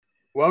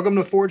Welcome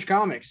to Forge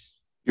Comics,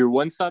 your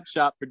one-stop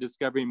shop for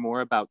discovering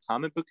more about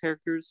comic book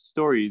characters,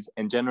 stories,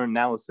 and general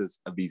analysis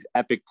of these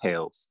epic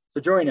tales.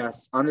 So join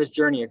us on this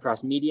journey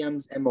across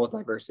mediums and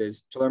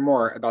multiverses to learn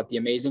more about the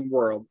amazing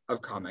world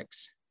of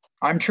comics.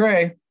 I'm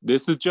Trey.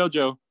 This is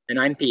JoJo. And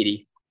I'm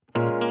Petey.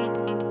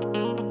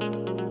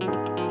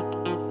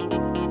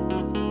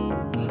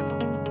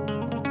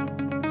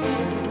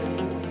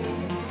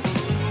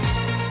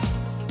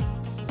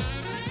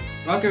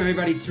 Welcome,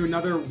 everybody, to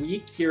another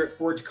week here at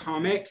Forge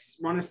Comics.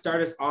 I want to start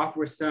us off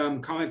with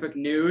some comic book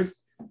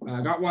news.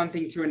 I got one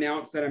thing to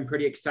announce that I'm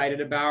pretty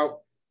excited about.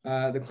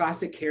 The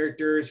classic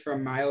characters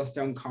from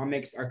Milestone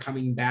Comics are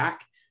coming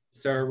back.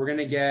 So we're going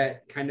to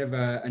get kind of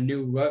a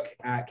new look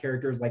at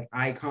characters like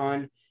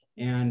Icon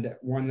and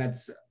one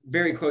that's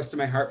very close to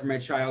my heart from my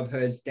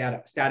childhood,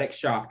 Static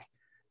Shock.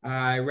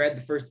 I read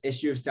the first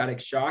issue of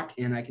Static Shock,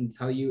 and I can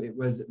tell you it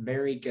was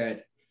very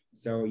good.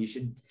 So you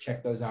should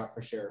check those out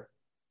for sure.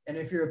 And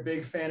if you're a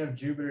big fan of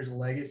Jupiter's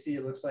Legacy,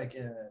 it looks like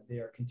they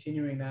are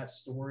continuing that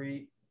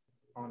story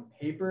on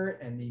paper,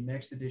 and the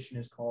next edition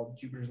is called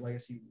Jupiter's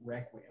Legacy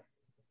Requiem.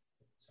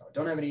 So I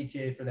don't have an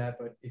ETA for that,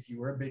 but if you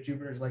were a big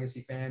Jupiter's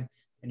Legacy fan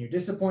and you're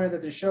disappointed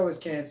that the show is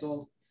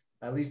canceled,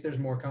 at least there's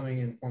more coming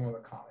in the form of a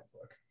comic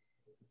book.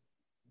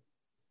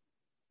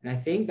 And I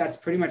think that's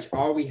pretty much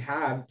all we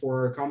have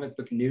for comic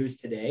book news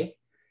today.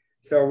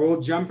 So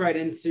we'll jump right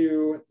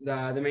into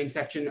the main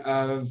section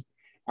of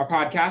our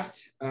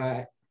podcast.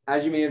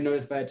 As you may have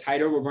noticed by the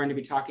title, we're going to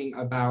be talking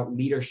about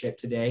leadership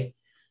today.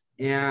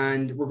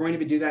 And we're going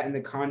to do that in the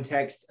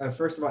context of,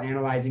 first of all,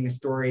 analyzing a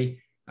story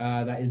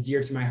that is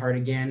dear to my heart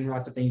again.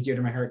 Lots of things dear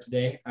to my heart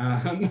today.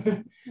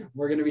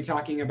 We're going to be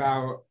talking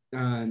about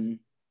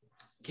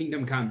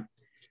Kingdom Come.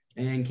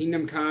 And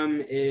Kingdom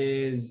Come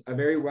is a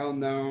very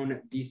well-known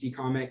DC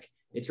comic.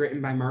 It's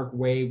written by Mark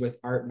Waid with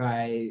art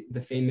by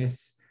the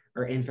famous,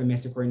 or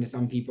infamous according to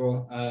some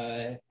people,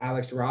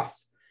 Alex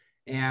Ross.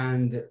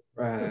 And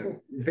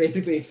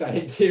basically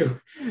excited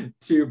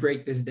to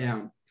break this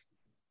down.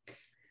 Do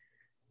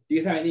you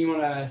guys have anything you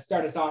want to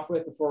start us off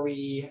with before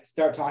we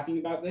start talking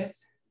about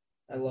this?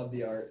 I love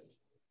the art.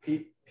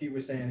 Pete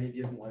was saying he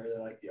doesn't really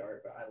like the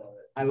art, but I love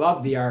it. I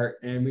love the art,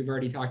 and we've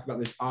already talked about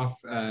this off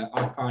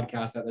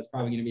podcast. That's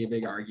probably going to be a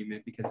big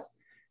argument because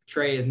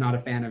Trey is not a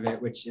fan of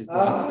it, which is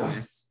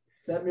blasphemous.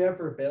 Set me up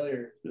for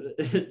failure.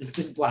 It's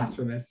just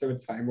blasphemous, so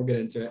it's fine. We'll get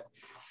into it.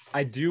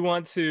 I do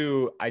want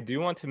to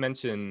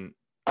mention,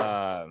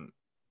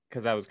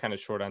 because I was kind of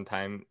short on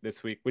time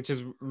this week, which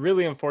is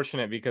really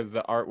unfortunate because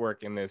the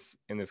artwork in this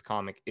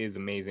comic is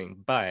amazing.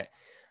 But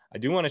I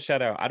do want to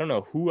shout out, I don't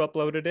know who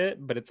uploaded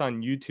it, but it's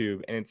on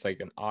YouTube and it's like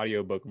an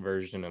audiobook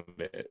version of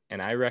it.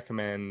 And I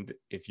recommend,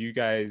 if you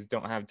guys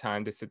don't have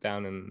time to sit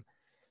down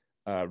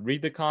and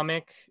read the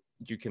comic,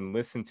 you can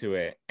listen to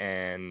it,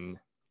 and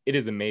it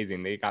is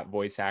amazing. They got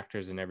voice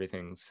actors and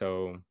everything.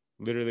 So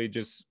literally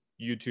just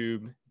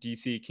YouTube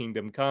DC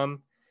Kingdom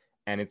Come,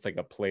 and it's like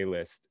a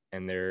playlist,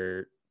 and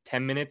they're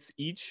 10 minutes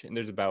each, and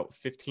there's about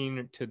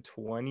 15 to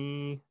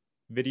 20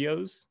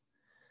 videos,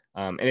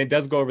 and it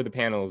does go over the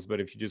panels,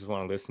 but if you just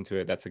want to listen to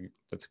it, that's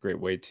a great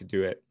way to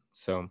do it.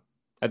 So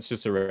that's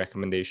just a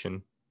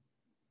recommendation.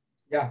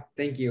 Yeah,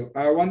 thank you.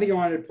 One thing I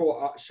wanted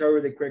to show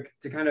really quick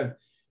to kind of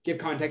give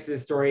context to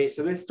this story.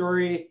 So this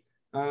story,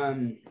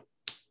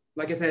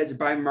 like I said, it's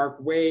by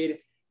Mark Waid.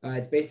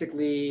 It's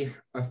basically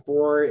a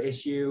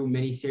 4-issue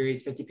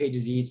miniseries, 50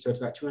 pages each, so it's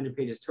about 200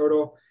 pages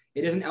total.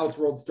 It is an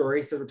Elseworld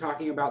story, so we're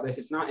talking about this.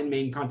 It's not in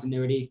main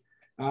continuity.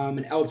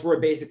 An Elseworld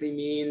basically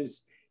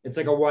means it's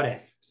like a what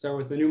if. So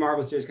with the new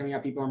Marvel series coming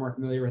out, people are more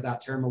familiar with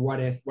that term, a what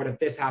if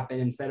this happened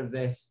instead of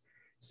this.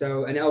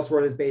 So an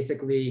Elseworld is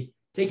basically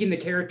taking the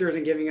characters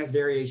and giving us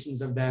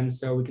variations of them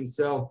so we can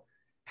still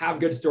have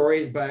good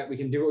stories, but we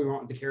can do what we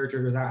want with the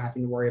characters without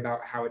having to worry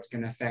about how it's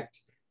going to affect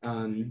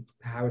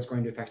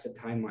the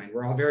timeline.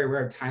 We're all very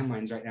aware of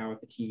timelines right now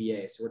with the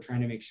TVA, so we're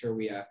trying to make sure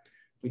we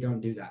don't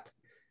do that.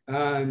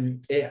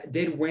 It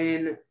did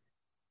win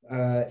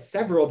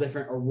several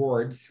different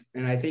awards,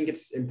 and I think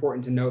it's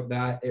important to note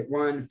that it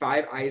won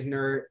 5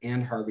 Eisner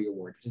and Harvey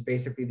Awards, which is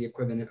basically the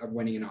equivalent of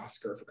winning an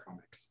Oscar for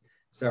comics.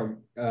 So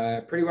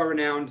pretty well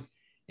renowned.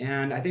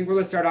 And I think we're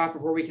going to start off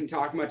before we can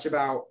talk much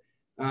about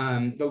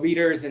the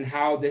leaders and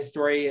how this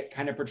story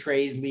kind of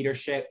portrays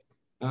leadership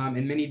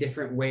in many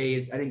different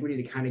ways. I think we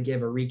need to kind of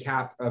give a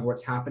recap of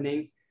what's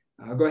happening.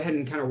 I'll go ahead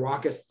and kind of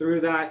walk us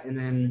through that. And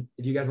then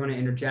if you guys want to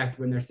interject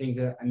when there's things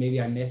that maybe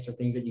I missed or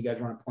things that you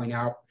guys want to point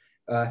out,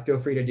 feel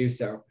free to do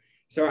so.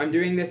 So I'm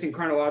doing this in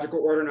chronological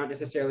order, not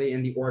necessarily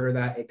in the order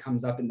that it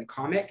comes up in the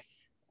comic.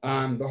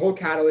 The whole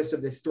catalyst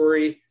of this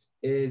story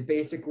is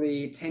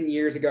basically 10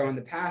 years ago in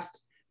the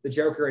past, the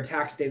Joker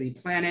attacks Daily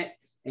Planet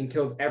and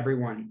kills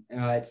everyone.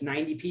 It's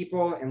 90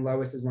 people, and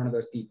Lois is one of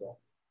those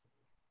people.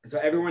 So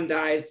everyone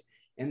dies,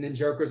 and then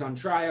Joker's on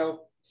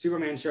trial.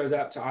 Superman shows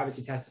up to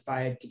obviously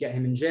testify to get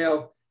him in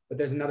jail, but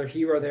there's another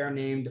hero there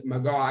named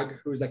Magog,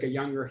 who's like a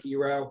younger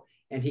hero,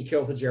 and he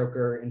kills the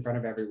Joker in front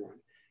of everyone.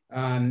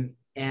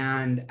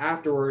 And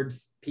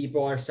afterwards,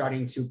 people are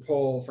starting to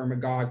pull for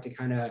Magog to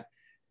kind of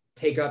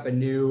take up a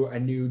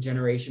new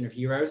generation of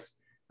heroes.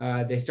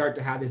 They start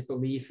to have this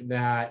belief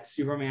that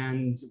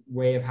Superman's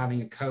way of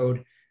having a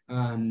code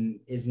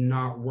is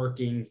not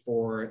working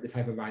for the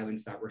type of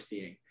violence that we're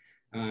seeing.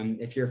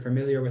 If you're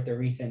familiar with the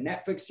recent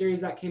Netflix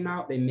series that came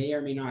out, they may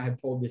or may not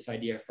have pulled this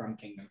idea from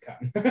Kingdom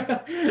Come.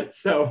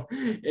 So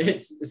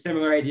it's a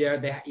similar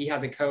idea. He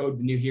has a code.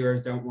 The new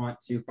heroes don't want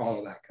to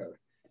follow that code.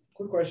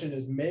 Quick question,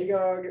 is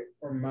Magog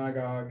or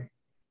Magog,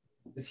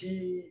 does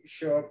he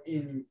show up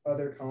in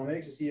other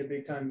comics? Is he a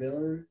big time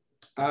villain?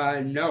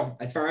 No,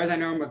 as far as I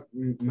know,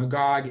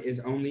 Magog is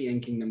only in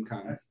Kingdom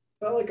Come. I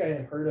felt like I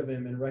had heard of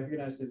him and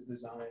recognized his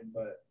design,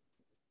 but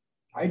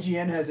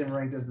IGN has him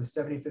ranked as the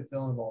 75th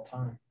villain of all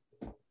time.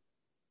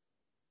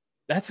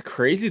 That's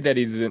crazy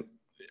that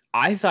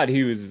I thought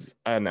he was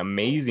an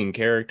amazing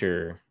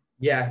character.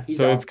 Yeah.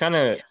 So awesome. It's kind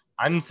of,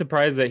 I'm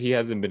surprised that he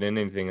hasn't been in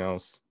anything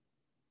else.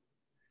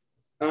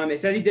 It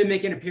says he did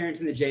make an appearance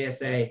in the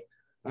JSA,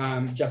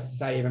 Justice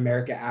Society of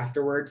America,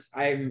 afterwards.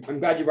 I'm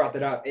glad you brought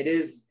that up. It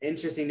is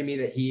interesting to me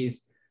that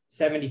he's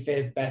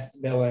 75th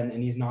best villain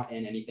and he's not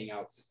in anything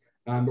else.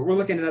 But we'll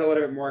look into that a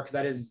little bit more because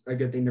that is a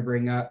good thing to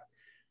bring up.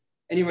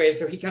 Anyway,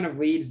 so he kind of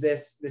leads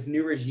this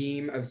new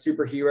regime of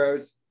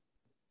superheroes.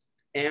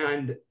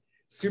 And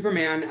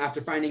Superman,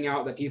 after finding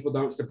out that people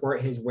don't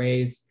support his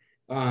ways,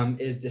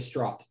 is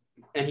distraught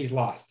and he's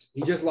lost.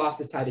 He just lost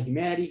his tie to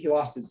humanity. He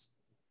lost his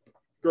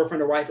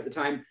girlfriend or wife at the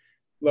time,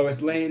 Lois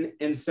Lane.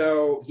 And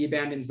so he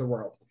abandons the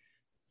world.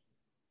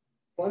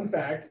 Fun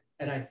fact,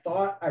 and I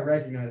thought I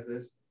recognized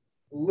this,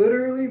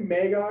 literally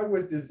Magog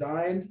was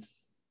designed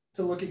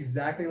to look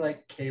exactly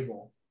like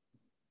Cable.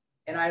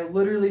 And I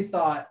literally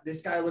thought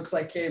this guy looks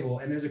like Cable.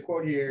 And there's a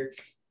quote here.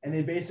 And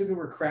they basically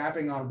were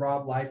crapping on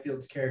Rob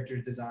Liefeld's character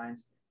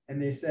designs.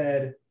 And they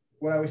said,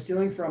 what I was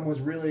stealing from was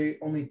really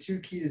only two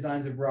key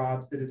designs of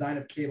Rob's, the design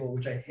of Cable,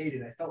 which I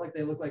hated. I felt like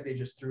they looked like they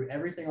just threw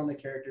everything on the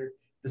character,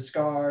 the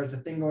scars, the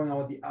thing going on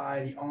with the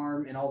eye, the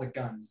arm, and all the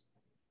guns.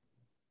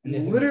 And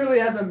he literally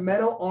has a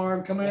metal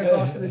arm coming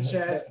across to the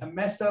chest, a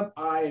messed up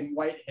eye, and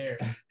white hair.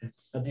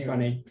 That's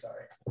funny.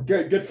 Sorry.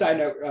 Good side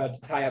note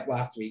to tie up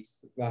last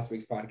week's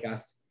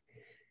podcast.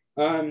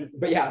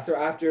 But yeah, so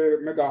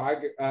after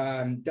Magog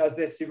does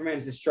this, Superman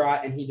is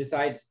distraught and he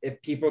decides if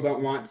people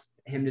don't want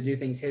him to do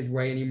things his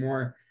way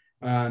anymore,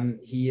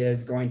 he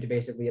is going to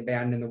basically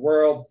abandon the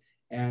world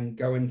and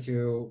go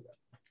into,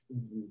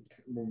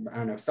 I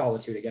don't know,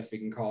 solitude, I guess we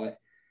can call it.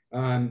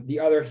 The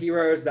other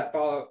heroes that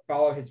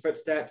follow his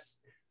footsteps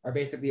are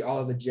basically all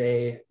of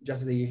the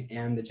Justice League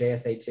and the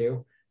JSA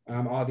too.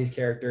 All of these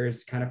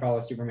characters kind of follow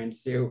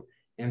Superman's suit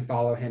and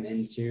follow him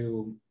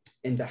into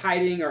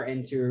hiding or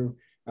into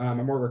a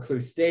more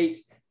recluse state.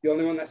 The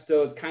only one that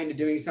still is kind of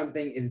doing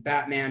something is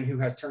Batman, who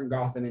has turned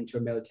Gotham into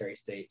a military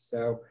state.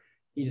 So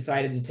he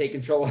decided to take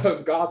control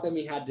of Gotham.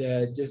 He had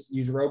to just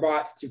use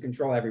robots to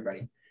control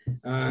everybody.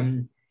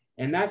 And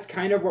that's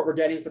kind of what we're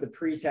getting for the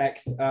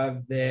pretext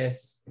of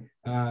this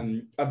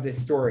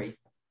story.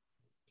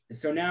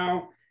 So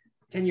now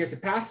 10 years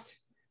have passed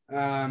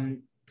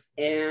and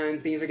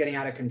things are getting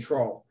out of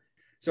control.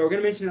 So we're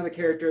going to mention another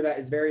character that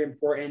is very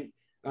important.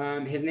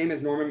 His name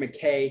is Norman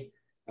McKay.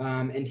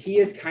 And he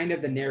is kind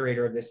of the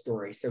narrator of this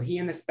story. So he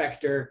and the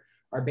Spectre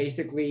are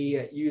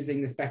basically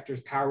using the Spectre's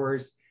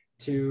powers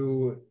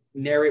to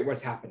narrate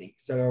what's happening.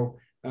 So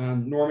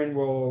Norman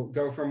will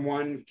go from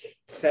one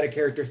set of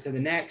characters to the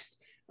next.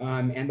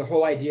 And the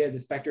whole idea, the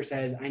Spectre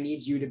says, I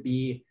need you to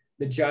be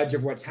the judge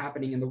of what's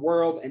happening in the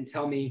world and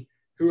tell me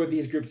who of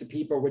these groups of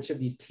people, which of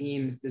these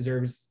teams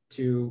deserves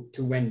to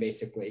win,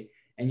 basically.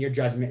 And your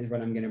judgment is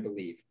what I'm going to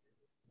believe.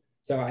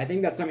 So I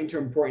think that's something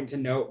important to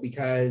note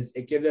because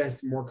it gives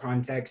us more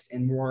context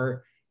and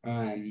more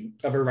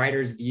of a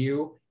writer's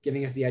view,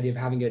 giving us the idea of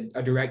having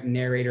a direct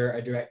narrator,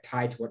 a direct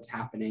tie to what's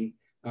happening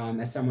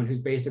as someone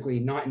who's basically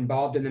not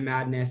involved in the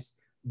madness,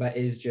 but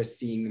is just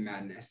seeing the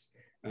madness.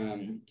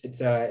 It's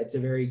a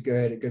very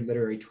good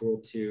literary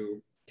tool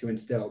to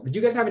instill. Did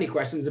you guys have any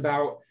questions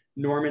about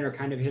Norman or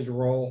kind of his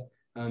role?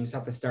 Just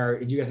off the start,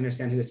 did you guys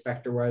understand who the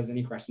Spectre was?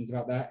 Any questions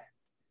about that?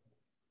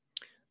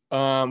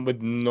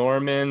 With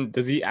Norman,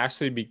 does he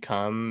actually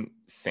become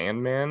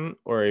Sandman,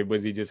 or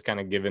was he just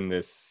kind of given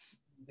this?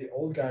 The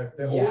old guy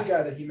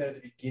that he met at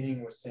the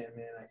beginning was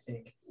Sandman, I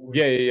think.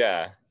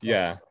 Yeah.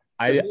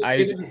 So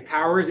given his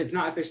powers, it's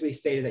not officially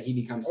stated that he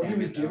becomes Sandman. He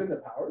was given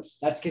the powers?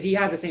 That's because he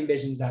has the same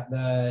visions that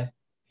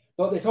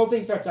But this whole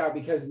thing starts out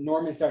because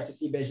Norman starts to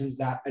see visions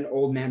that an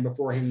old man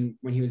before him,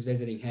 when he was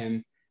visiting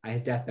him at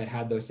his deathbed,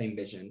 had those same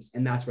visions,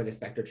 and that's where the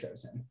Spectre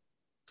chose him.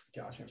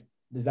 Gotcha.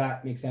 Does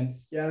that make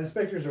sense? Yeah, the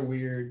Spectre's a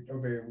very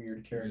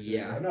weird character.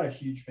 Yeah. I'm not a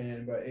huge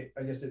fan, but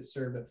I guess it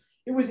served.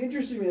 It was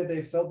interesting to me that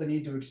they felt the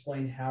need to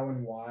explain how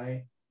and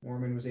why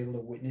Norman was able to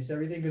witness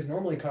everything, because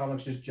normally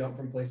comics just jump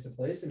from place to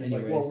place, and it's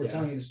like, well, we're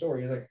telling you the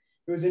story. It's like,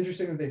 it was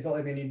interesting that they felt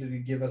like they needed to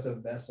give us a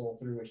vessel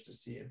through which to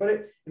see it, but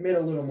it made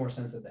a little more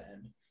sense at the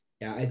end.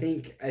 Yeah, I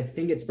think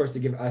it's supposed to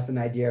give us an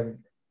idea of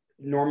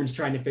Norman's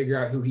trying to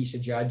figure out who he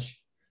should judge.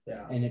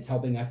 Yeah. And it's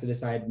helping us to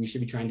decide we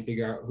should be trying to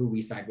figure out who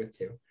we side with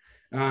too.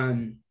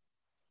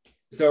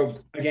 So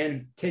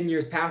again, 10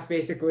 years passed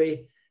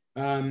basically.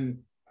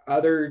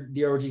 Other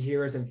DOG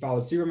heroes have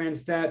followed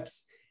Superman's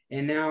steps,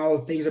 and now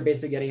things are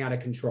basically getting out of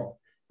control.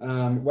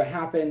 What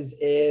happens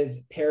is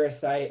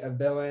Parasite, a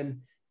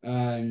villain,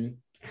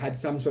 had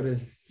some sort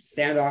of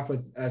standoff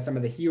with some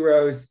of the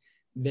heroes.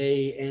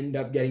 They end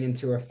up getting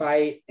into a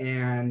fight,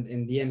 and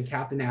in the end,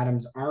 Captain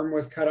Atom's arm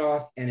was cut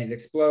off, and it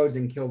explodes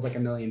and kills like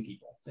 1 million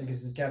people.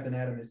 Because Captain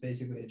Atom is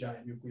basically a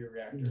giant nuclear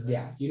reactor. Right?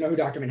 Yeah, you know who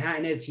Dr.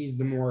 Manhattan is? He's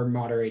the more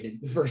moderated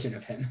version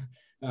of him.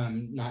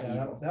 Not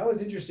evil. That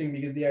was interesting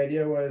because the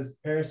idea was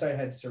Parasite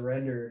had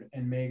surrendered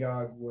and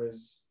Magog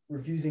was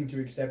refusing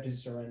to accept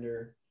his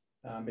surrender,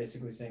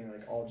 basically saying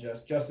like all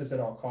justice at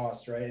all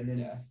costs, right? And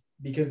then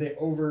because they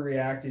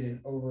overreacted and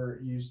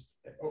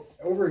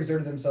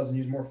overexerted themselves and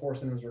used more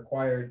force than was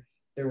required,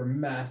 there were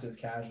massive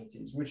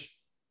casualties, which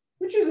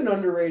is an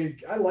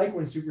underrated. I like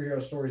when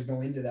superhero stories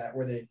go into that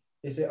where they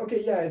say,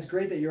 okay, yeah, it's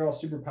great that you're all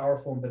super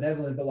powerful and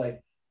benevolent, but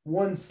like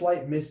one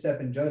slight misstep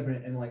in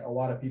judgment and like a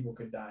lot of people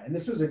could die. And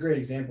this was a great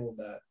example of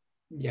that.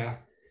 Yeah.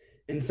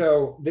 And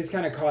so this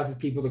kind of causes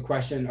people to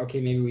question,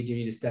 okay, maybe we do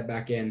need to step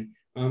back in.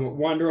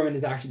 Wonder Woman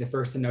is actually the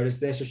first to notice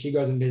this. So she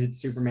goes and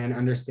visits Superman,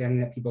 understanding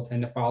that people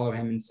tend to follow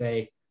him and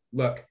say,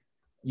 look,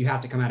 you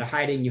have to come out of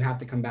hiding. You have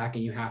to come back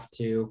and you have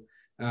to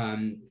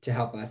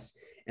help us.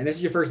 And this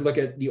is your first look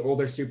at the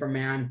older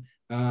Superman.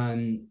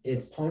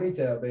 It's the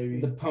ponytail,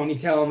 baby. The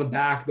ponytail on the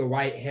back, the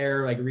white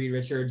hair, like Reed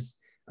Richards,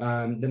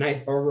 the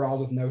nice overalls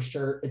with no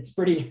shirt. It's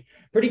pretty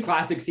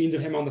classic scenes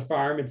of him on the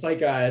farm. It's like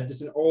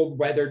just an old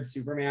weathered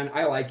Superman.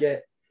 I like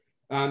it.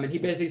 And he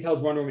basically tells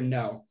Wonder Woman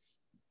no.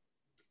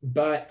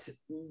 But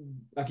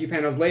a few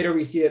panels later,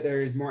 we see that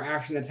there's more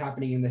action that's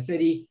happening in the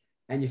city.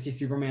 And you see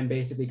Superman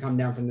basically come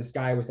down from the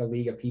sky with a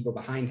league of people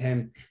behind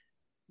him,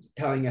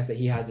 telling us that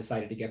he has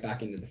decided to get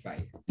back into the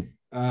fight.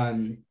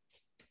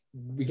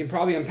 We can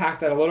probably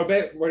unpack that a little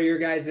bit. What are your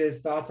guys'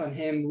 thoughts on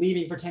him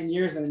leaving for 10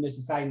 years and then just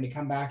deciding to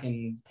come back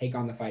and take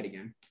on the fight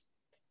again?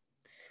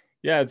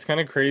 Yeah, it's kind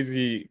of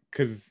crazy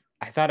because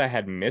I thought I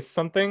had missed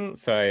something.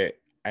 So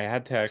I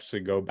had to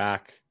actually go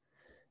back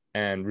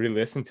and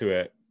re-listen to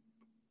it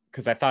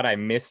because I thought I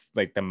missed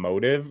like the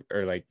motive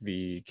or like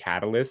the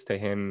catalyst to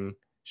him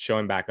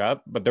showing back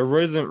up, but there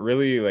wasn't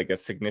really like a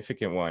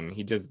significant one.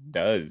 He just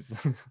does.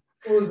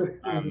 So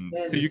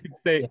you could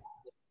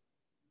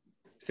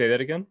say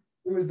that again?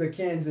 It was the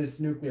Kansas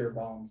nuclear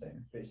bomb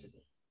thing, basically.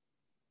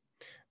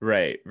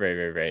 Right. But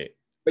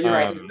you're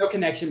right. There's no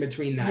connection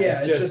between that. Yeah,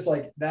 it's just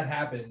like that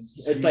happens.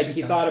 So it's like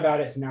he thought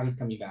about it, so now he's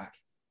coming back.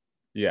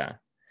 Yeah.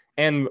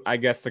 And I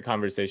guess the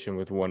conversation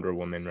with Wonder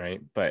Woman, right?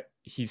 But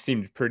he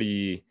seemed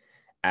pretty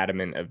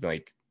adamant of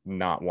like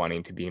not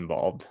wanting to be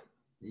involved.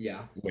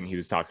 Yeah. When he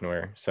was talking to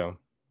her. So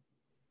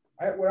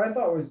what I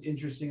thought was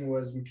interesting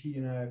was when Pete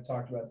and I have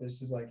talked about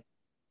this is like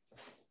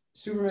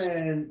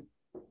Superman,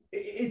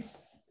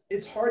 it's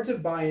hard to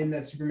buy in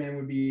that Superman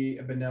would be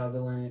a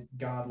benevolent,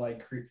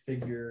 godlike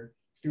figure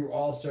through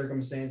all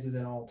circumstances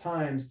and all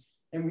times.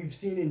 And we've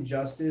seen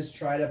Injustice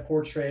try to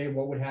portray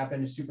what would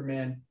happen if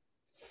Superman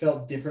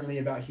felt differently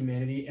about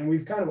humanity. And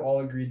we've kind of all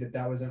agreed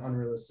that was an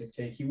unrealistic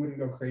take. He wouldn't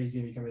go crazy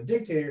and become a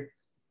dictator.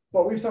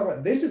 But we've talked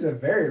about this is a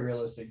very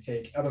realistic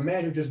take of a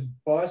man who just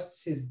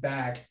busts his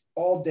back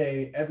all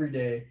day, every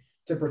day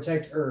to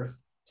protect Earth,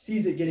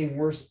 sees it getting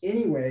worse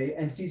anyway,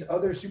 and sees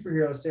other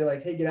superheroes say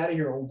like, hey, get out of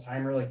here, old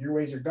timer, like your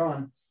ways are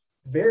gone.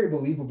 Very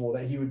believable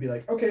that he would be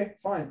like, okay,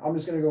 fine, I'm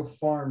just going to go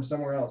farm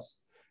somewhere else.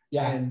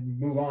 Yeah, and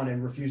move on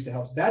and refuse to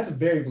help. That's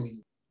very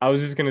believable. I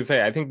was just going to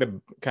say, I think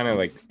the kind of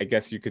like, I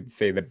guess you could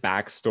say the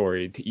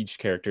backstory to each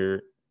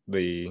character,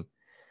 the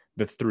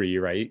three,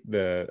 right?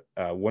 The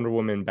Wonder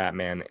Woman,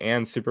 Batman,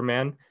 and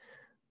Superman,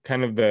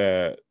 kind of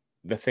the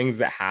things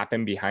that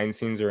happen behind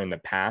scenes or in the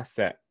past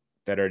that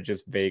are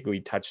just vaguely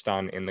touched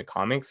on in the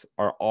comics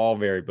are all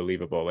very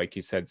believable. Like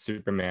you said,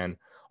 Superman,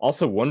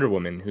 also Wonder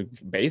Woman, who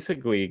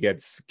basically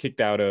gets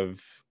kicked out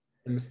of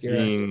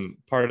being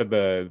part of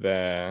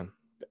the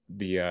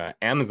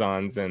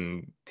Amazons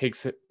and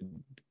takes it,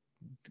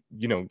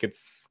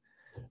 gets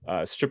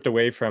stripped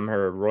away from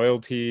her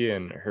royalty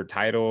and her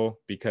title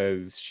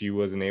because she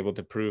wasn't able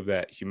to prove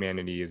that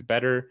humanity is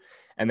better.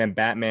 And then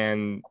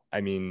Batman, I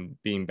mean,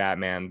 being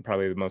Batman,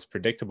 probably the most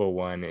predictable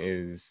one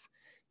is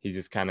he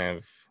just kind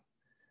of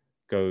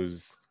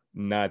goes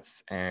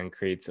nuts and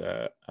creates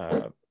a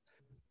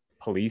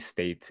police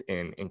state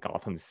in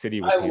Gotham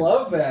City. I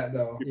love that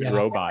though.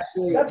 Robots.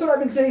 That's what I've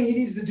been saying he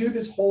needs to do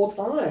this whole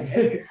time.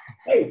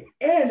 Hey,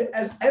 and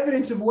as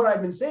evidence of what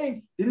I've been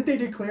saying, didn't they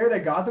declare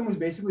that Gotham was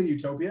basically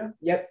utopia?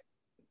 Yep.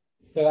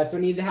 So that's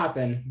what needed to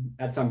happen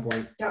at some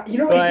point.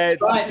 Yeah,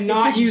 but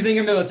not using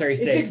a military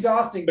state. It's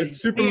exhausting. But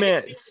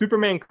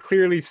Superman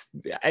clearly,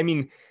 I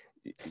mean,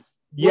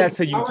 yes,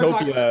 a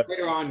utopia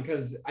later on,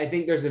 because I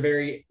think there's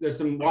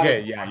some.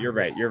 Okay, yeah, you're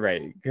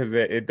right, because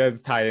it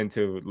does tie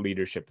into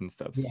leadership and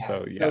stuff. Yeah.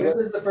 So yeah, so this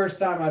is the first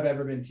time I've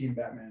ever been Team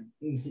Batman.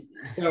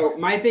 So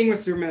my thing with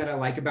Superman that I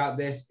like about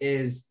this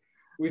is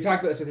we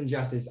talked about this with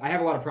Injustice. I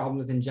have a lot of problems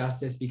with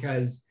Injustice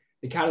because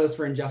the catalyst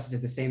for Injustice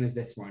is the same as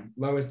this one.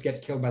 Lois gets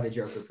killed by the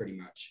Joker pretty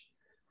much.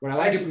 What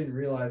I actually didn't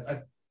realize.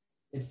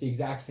 It's the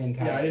exact same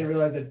kind. Yeah, I didn't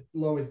realize that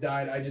Lois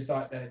died. I just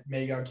thought that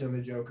May got killed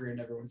the Joker, and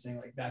everyone's saying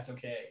like that's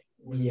okay.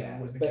 Was the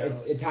but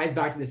catalyst. it ties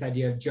back to this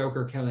idea of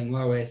Joker killing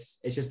Lois.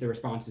 It's just the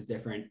response is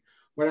different.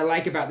 What I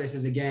like about this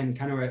is, again,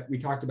 kind of what we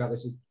talked about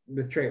this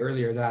with Trey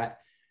earlier, that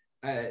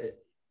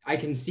I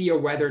can see a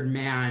weathered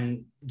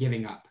man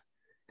giving up.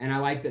 And I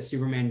like that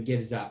Superman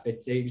gives up.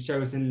 It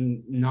shows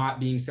him not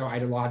being so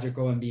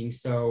ideological and being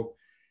so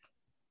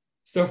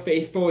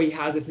faithful. He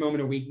has this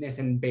moment of weakness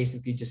and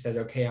basically just says,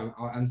 okay,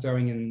 I'm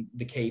throwing in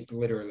the cape,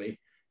 literally.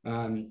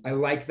 I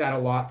like that a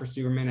lot for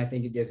Superman. I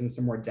think it gives him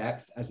some more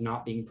depth as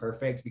not being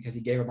perfect because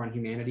he gave up on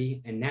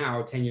humanity. And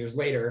now 10 years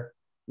later,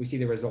 we see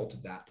the result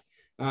of that.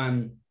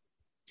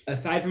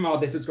 Aside from all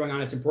this, what's going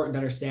on, it's important to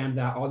understand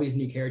that all these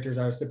new characters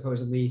are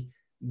supposedly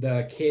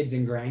the kids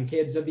and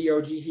grandkids of the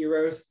OG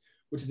heroes,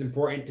 which is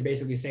important to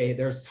basically say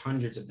there's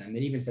hundreds of them.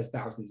 It even says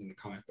thousands in the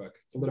comic book.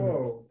 It's a little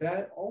Whoa,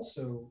 that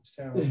also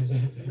sounds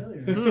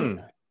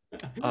familiar.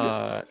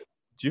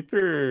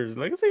 Jupiter's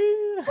Legacy.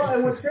 Well,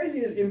 and what's crazy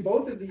is in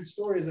both of these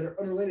stories that are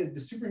unrelated,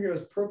 the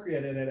superheroes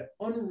procreated at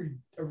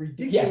a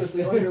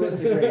ridiculously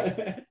unrealistic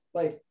rate.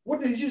 Like, what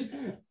did you just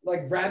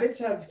like? Rabbits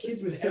have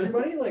kids with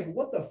everybody? Like,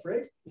 what the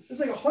frick? There's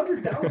like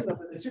 100,000 of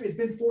them. It's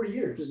been 40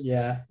 years.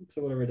 Yeah, it's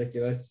a little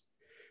ridiculous.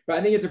 But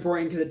I think it's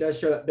important because it does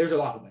show that there's a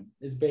lot of them,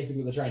 is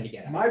basically what they're trying to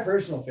get at. My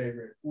personal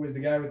favorite was the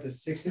guy with the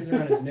sixes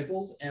around his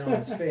nipples and on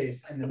his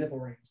face and the nipple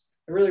rings.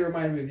 It really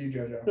reminded me of you,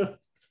 JoJo.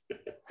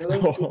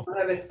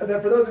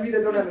 For those of you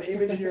that don't have an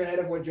image in your head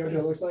of what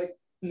JoJo looks like,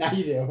 now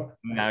you do.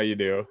 Now you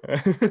do.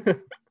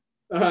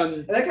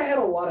 That guy had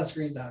a lot of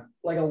screen time,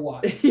 like a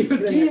lot. He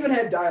even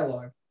had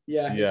dialogue.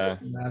 Yeah.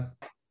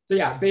 So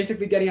yeah,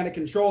 basically getting out of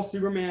control.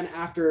 Superman,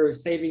 after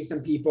saving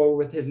some people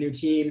with his new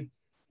team,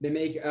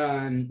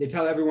 they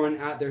tell everyone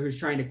out there who's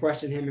trying to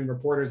question him and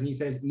reporters, and he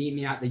says, meet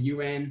me at the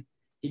UN.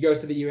 He goes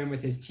to the UN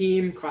with his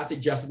team. Classic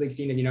Justice League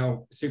scene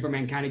of,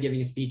 Superman kind of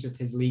giving a speech with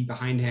his league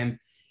behind him.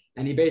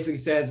 And he basically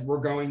says, we're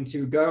going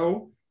to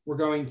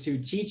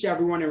teach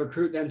everyone and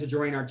recruit them to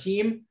join our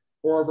team,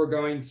 or we're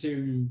going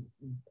to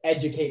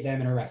educate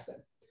them and arrest them,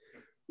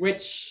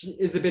 which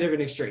is a bit of an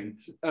extreme.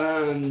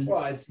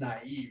 Well, it's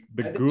naive.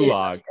 The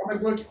gulag.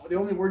 The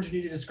only word you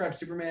need to describe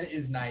Superman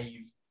is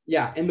naive.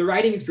 Yeah, and the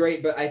writing is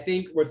great, but I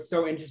think what's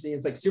so interesting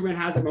is like Superman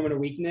has a moment of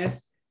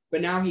weakness,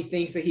 but now he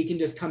thinks that he can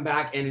just come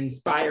back and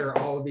inspire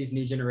all of these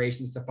new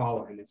generations to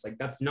follow him. It's like,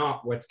 that's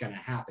not what's going to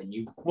happen.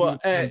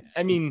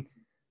 I mean,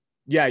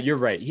 yeah, you're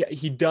right.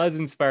 He does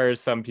inspire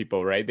some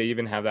people, right? They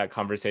even have that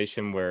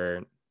conversation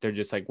where they're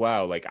just like,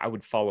 wow, like I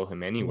would follow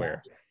him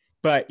anywhere. Yeah.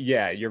 But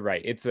yeah, you're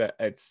right. It's a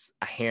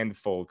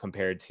handful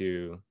compared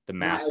to the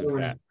masses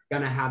that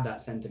gonna have that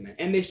sentiment,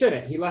 and they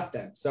shouldn't. He left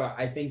them, so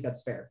I think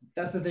that's fair.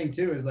 That's the thing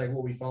too, is like,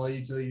 well, we follow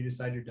you till you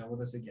decide you're done with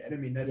us again. I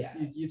mean,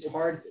 it's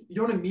hard. You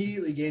don't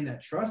immediately gain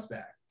that trust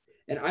back.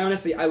 And I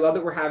love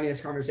that we're having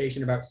this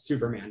conversation about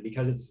Superman,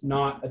 because it's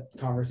not a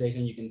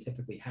conversation you can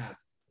typically have.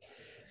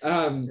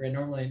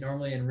 Normally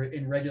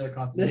in regular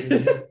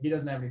continuity, he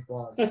doesn't have any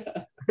flaws.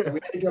 So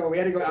we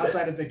had to go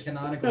outside of the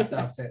canonical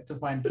stuff to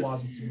find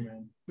flaws with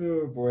Superman.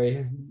 Oh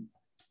boy.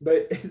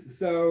 But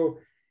so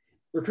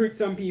recruit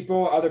some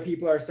people, other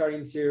people are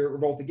starting to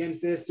revolt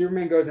against this.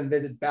 Superman goes and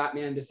visits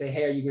Batman to say,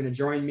 hey, are you going to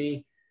join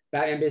me?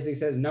 Batman basically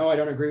says, no, I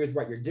don't agree with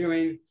what you're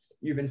doing.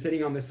 You've been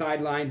sitting on the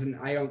sidelines, and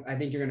I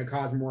think you're going to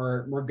cause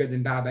more good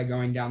than bad by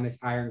going down this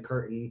iron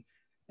curtain.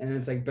 And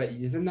it's like, but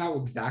isn't that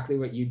exactly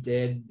what you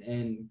did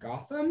in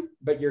Gotham?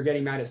 But you're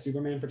getting mad at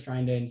Superman for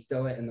trying to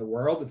instill it in the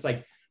world. It's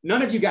like,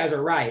 none of you guys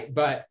are right,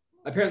 but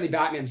apparently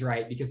Batman's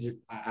right, because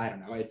I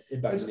don't know.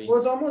 It bugs me. Well,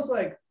 it's almost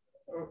like,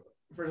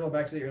 first of all,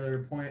 back to the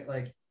earlier point,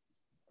 like,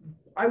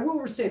 I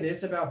will say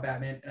this about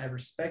Batman, and I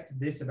respect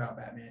this about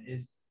Batman,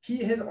 is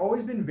he has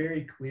always been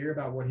very clear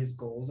about what his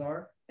goals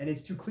are, and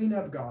it's to clean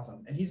up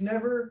Gotham. And he's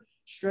never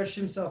stretched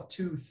himself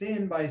too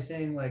thin by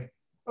saying like,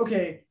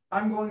 okay,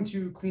 I'm going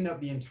to clean up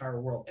the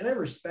entire world. And I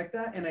respect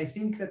that. And I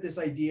think that this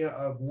idea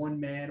of one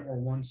man or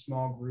one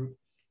small group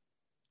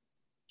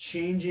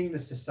changing the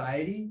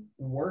society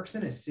works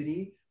in a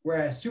city,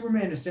 whereas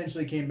Superman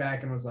essentially came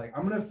back and was like,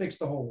 I'm going to fix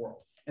the whole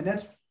world. And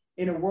that's,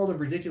 in a world of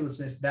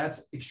ridiculousness,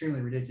 that's extremely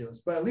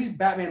ridiculous. But at least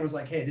Batman was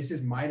like, hey, this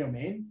is my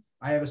domain.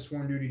 I have a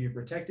sworn duty to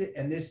protect it.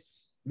 And this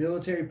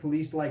military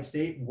police-like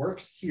state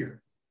works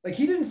here. Like,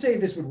 he didn't say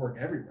this would work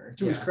everywhere,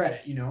 to his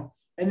credit,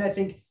 And I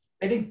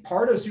think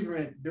part of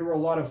Superman, there were a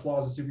lot of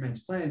flaws with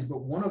Superman's plans,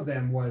 but one of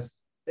them was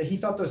that he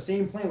thought the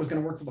same plan was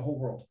going to work for the whole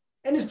world.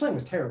 And his plan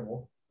was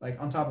terrible,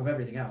 like on top of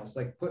everything else.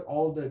 Like, put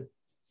all of the,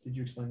 did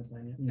you explain the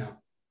plan yet? No.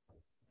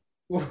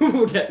 We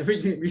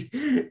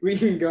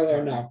can go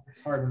there now.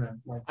 It's hard when I'm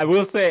like, I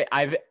will say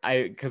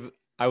because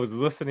I was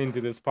listening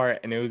to this part,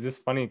 and it was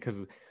just funny because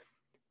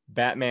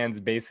Batman's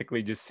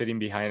basically just sitting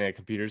behind a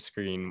computer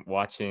screen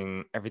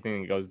watching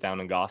everything that goes down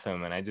in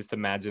Gotham, and I just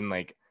imagine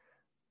like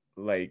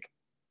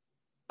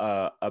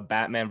a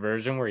Batman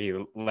version where he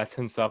lets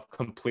himself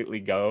completely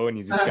go, and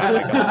he's just got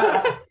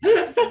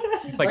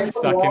like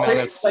sucking on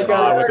a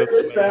straw with a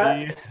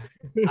smoothie.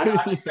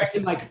 I'm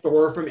expecting like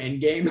Thor from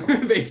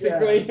Endgame,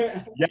 basically.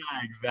 Yeah,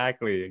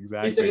 exactly.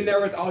 He's sitting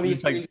there with all these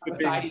He's, like, screens on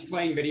the side. He's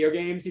playing video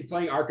games. He's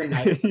playing Arkham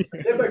Knight.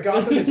 Yeah, but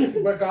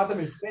Gotham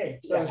is safe.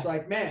 So it's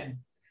like, man,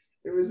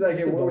 it was like,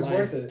 it was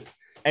worth it.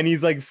 And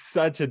he's like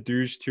such a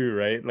douche too,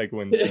 right? Like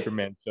when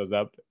Superman shows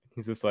up,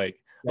 he's just like,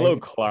 hello,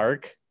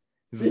 Clark.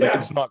 He's just like,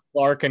 it's not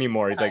Clark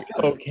anymore. He's like,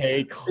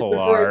 okay,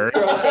 Clark.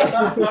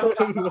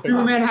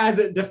 Superman has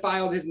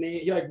defiled his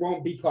name. He like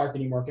won't be Clark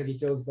anymore because he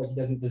feels like he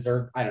doesn't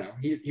deserve. I don't know.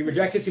 He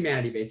rejects his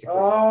humanity basically.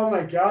 Oh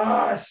my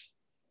gosh.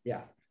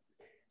 Yeah.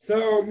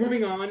 So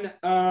moving on.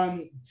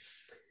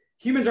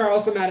 Humans are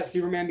also mad at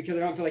Superman because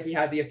they don't feel like he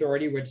has the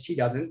authority, which he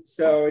doesn't.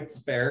 So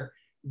it's fair.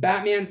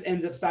 Batman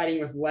ends up siding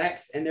with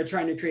Lex, and they're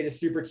trying to create a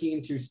super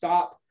team to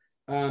stop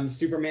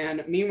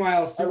Superman.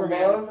 Meanwhile,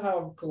 Superman. I love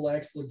how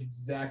Lex looked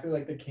exactly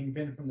like the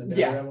Kingpin from the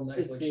Daredevil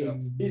Netflix show.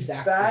 He's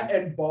fat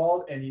and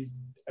bald, and he's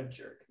a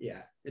jerk.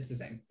 Yeah, it's the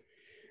same.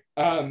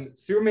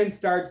 Superman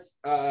starts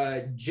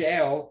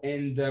jail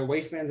in the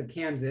wastelands of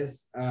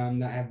Kansas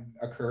that have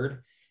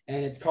occurred,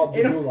 and it's called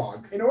the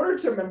Gulag. In order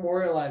to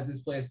memorialize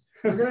this place,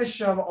 we're going to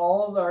shove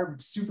all of our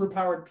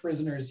superpowered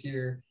prisoners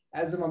here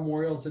as a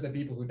memorial to the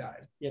people who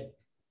died. Yep.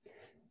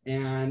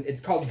 And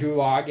it's called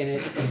Gulag, and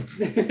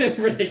it's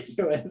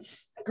ridiculous.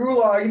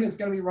 Gulag, and it's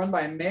going to be run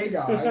by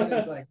Magog, and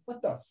it's like,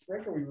 what the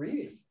frick are we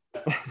reading?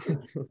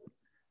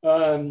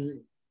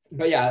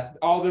 But yeah,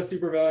 all the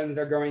supervillains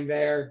are going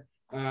there.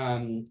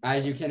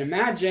 As you can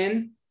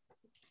imagine,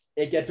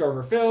 it gets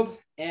overfilled,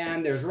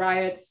 and there's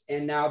riots,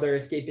 and now they're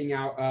escaping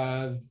out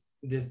of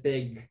this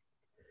big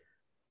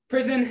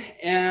prison,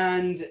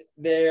 and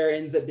there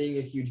ends up being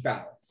a huge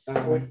battle.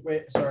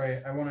 Wait,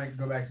 sorry. I want to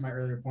go back to my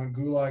earlier point.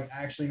 Gulag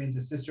actually means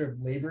a sister of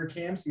labor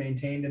camps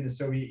maintained in the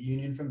Soviet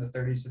Union from the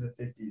 30s to the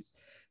 50s.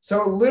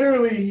 So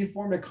literally, he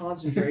formed a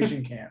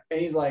concentration camp, and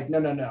he's like,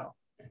 no,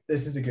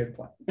 this is a good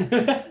plan.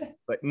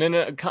 Like,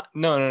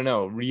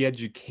 no,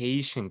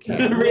 re-education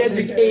camp.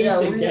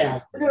 Re-education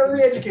camp. We're gonna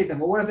re-educate them.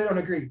 Well, what if they don't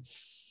agree?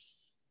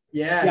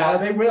 Yeah, no,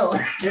 they will.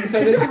 And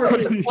so this is where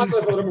we'll talk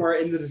a little more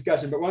in the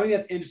discussion. But one thing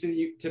that's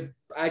interesting to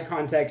add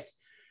context,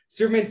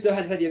 Superman still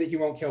has this idea that he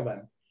won't kill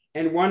them.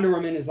 And Wonder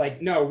Woman is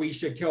like, no, we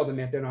should kill them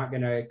if they're not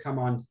going to come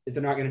on, if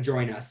they're not going to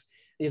join us.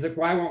 And he's like,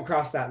 well, I won't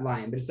cross that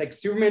line. But it's like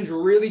Superman's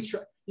really,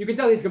 you can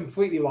tell he's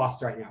completely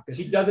lost right now because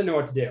he doesn't know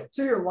what to do.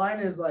 So your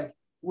line is like,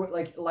 what,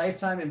 like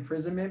lifetime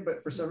imprisonment,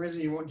 but for some reason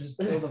you won't just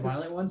kill the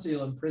violent one, so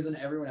you'll imprison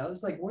everyone else.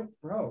 It's like, what,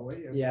 bro?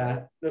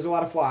 Yeah, there's a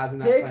lot of flaws in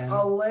that Pick plan.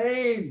 a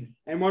lane.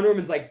 And Wonder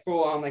Woman's like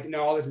full on, like,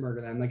 no, I'll just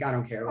murder them. Like, I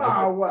don't care. Like,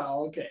 oh,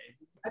 well, okay.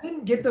 I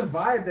didn't get the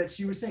vibe that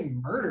she was saying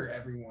murder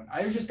everyone.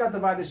 I just got the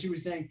vibe that she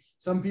was saying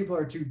some people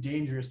are too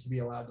dangerous to be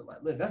allowed to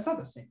live. That's not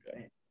the same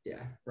thing.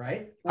 Yeah.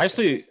 Right?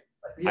 Actually,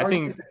 I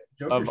think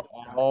of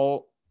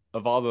all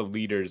the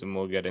leaders, and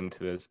we'll get into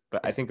this,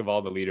 but I think of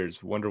all the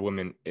leaders, Wonder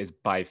Woman is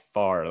by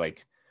far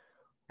like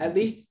at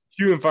least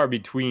few and far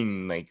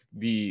between like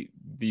the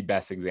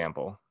best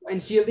example. And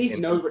she at least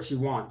knows what she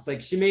wants.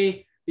 Like she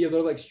may be a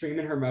little extreme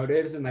in her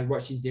motives and like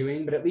what she's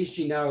doing, but at least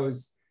she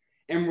knows.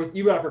 And with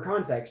you brought up her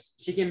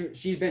context,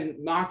 she's been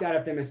knocked out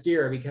of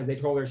Themyscira because they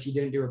told her she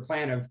didn't do her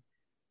plan of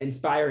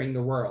inspiring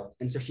the world.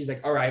 And so she's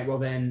like, all right, well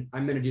then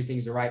I'm going to do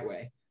things the right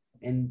way.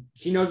 And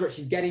she knows what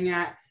she's getting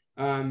at.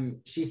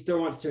 She still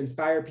wants to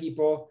inspire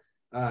people,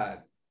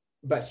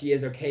 but she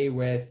is okay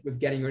with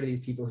getting rid of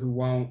these people who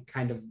won't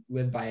kind of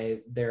live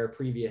by their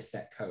previous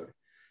set code.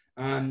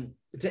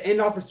 To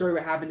end off the story,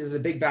 what happens is a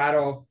big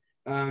battle.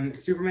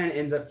 Superman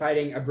ends up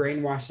fighting a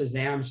brainwashed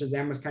Shazam.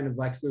 Shazam was kind of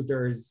Lex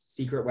Luthor's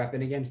secret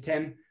weapon against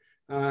him.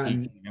 He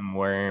gave him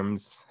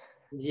worms.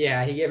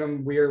 Yeah, he gave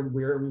him weird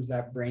worms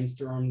that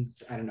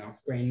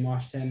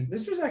brainwashed him.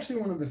 This was actually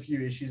one of the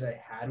few issues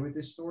I had with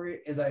this story,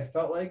 is I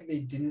felt like they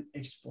didn't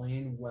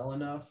explain well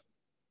enough.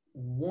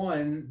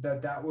 One,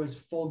 that was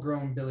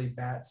full-grown Billy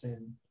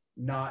Batson,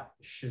 not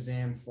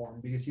Shazam form,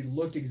 because he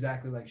looked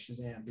exactly like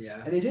Shazam.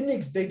 Yeah. And they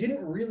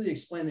didn't really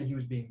explain that he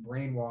was being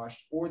brainwashed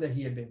or that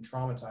he had been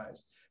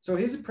traumatized. So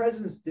his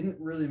presence didn't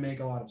really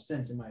make a lot of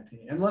sense, in my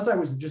opinion, unless I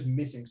was just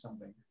missing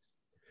something.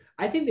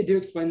 I think they do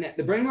explain that.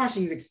 The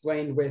brainwashing is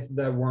explained with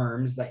the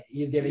worms that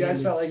he's giving. You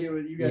guys felt like it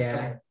was. You guys felt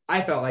like it.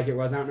 I felt like it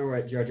was. I don't know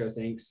what JoJo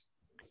thinks.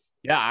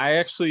 Yeah,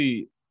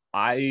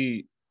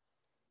 I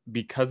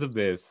because of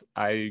this,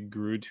 I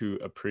grew to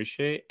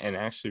appreciate and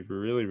actually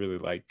really, really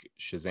like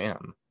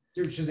Shazam.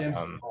 Dude,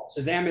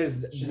 Shazam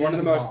is one of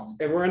the most.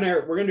 If we're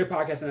gonna do a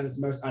podcast on his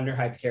most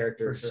underhyped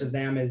characters. Sure.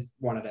 Shazam is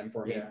one of them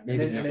for me. Yeah.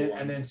 Maybe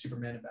and then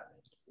Superman and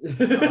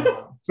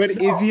Batman. But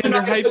is he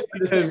underhyped?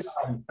 Because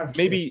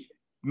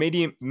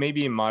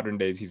maybe in modern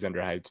days he's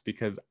underhyped,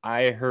 because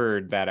I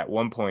heard that at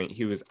one point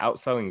he was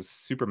outselling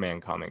Superman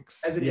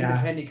comics as an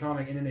independent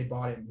comic, and then they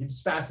bought him.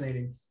 It's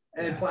fascinating.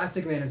 And then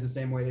Plastic Man is the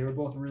same way. They were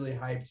both really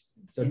hyped.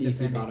 So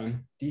DC bought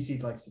him.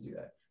 DC likes to do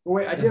that. But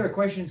wait, I do have a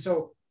question.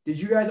 So did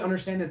you guys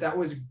understand that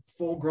was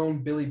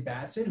full-grown Billy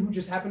Batson who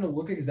just happened to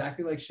look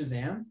exactly like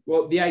Shazam?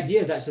 Well, the idea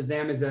is that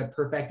Shazam is a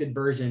perfected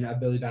version of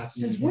Billy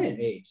Batson. Since when?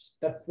 Age.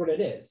 That's what it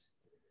is.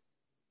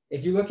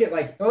 If you look at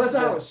like... Oh, that's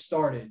not how it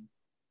started.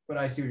 but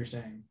I see what you're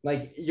saying.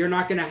 Like you're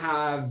not gonna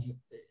have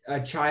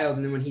a child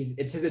and then when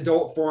it's his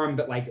adult form,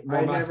 but like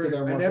more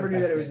muscular. I more never knew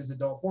that it perfected. was his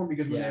adult form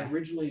because when Yeah.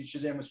 originally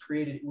Shazam was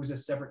created, it was a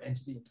separate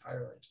entity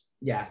entirely.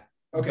 Yeah.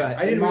 Okay. But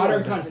I didn't in modern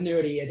realize that.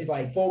 continuity, it's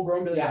like full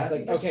grown Billy yeah,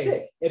 Batson. it's like That's okay,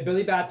 sick. if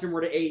Billy Batson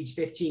were to age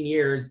 15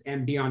 years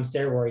and be on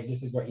steroids,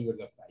 this is what he would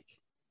look like.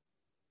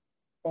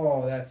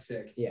 Oh, that's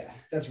sick. Yeah.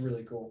 That's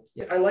really cool.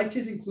 Yeah, I liked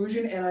his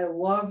inclusion, and I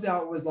loved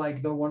how it was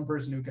like the one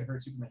person who could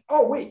hurt Superman.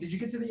 Oh, wait, did you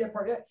get to the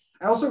part yet?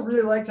 I also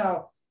really liked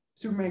how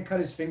Superman cut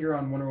his finger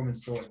on Wonder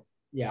Woman's sword.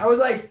 Yeah. I was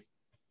like,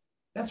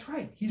 that's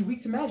right. He's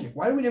weak to magic.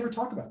 Why do we never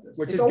talk about this?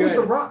 Which it's is always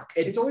good. the rock.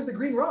 It's It's always the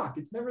green rock.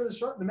 It's never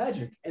the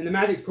magic. And the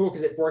magic's cool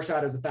because it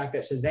foreshadows the fact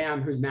that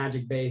Shazam, who's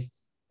magic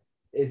based,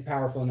 is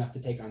powerful enough to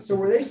take on. So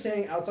were they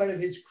saying outside of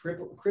his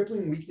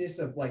crippling weakness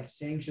of like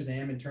saying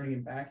Shazam and turning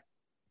him back,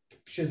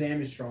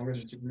 Shazam is stronger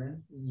than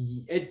Superman?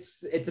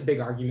 It's a big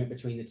argument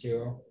between the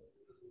two.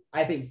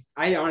 I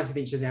honestly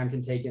think Shazam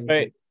can take him.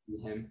 But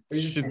him.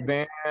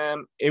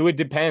 Shazam, it would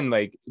depend.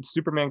 Like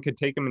Superman could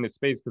take him into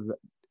space because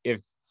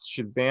if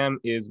Shazam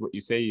is what you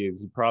say he is,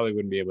 he probably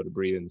wouldn't be able to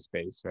breathe in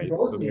space, right?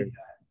 Both So need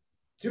that.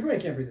 Superman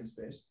can't breathe in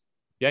space.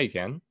 yeah, you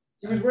can.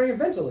 He was wearing a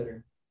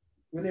ventilator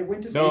when they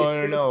went to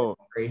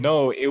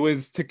No, it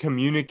was to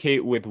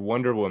communicate with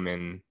Wonder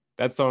Woman.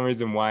 That's the only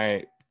reason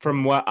why,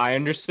 from what I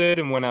understood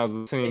and when I was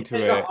listening to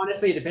it.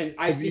 Honestly, it depends.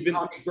 I've seen even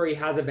comics where he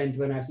has a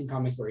ventilator and I've seen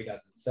comics where he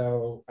doesn't.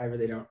 So I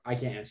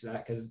can't answer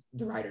that because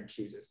the writer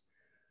chooses.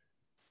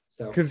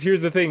 So because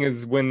here's the thing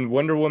is when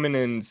Wonder Woman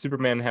and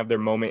Superman have their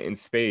moment in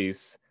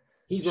space,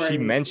 she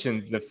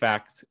mentions the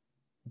fact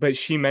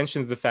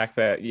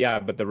that yeah,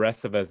 but the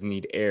rest of us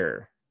need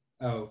air.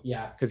 Oh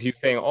yeah. Because he's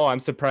saying, oh, I'm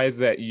surprised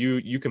that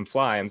you can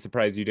fly. I'm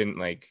surprised you didn't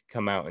like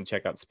come out and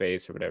check out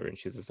space or whatever. And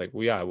she's just like,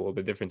 well, yeah, well,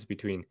 the difference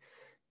between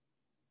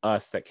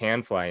us that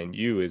can fly and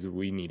you is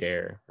we need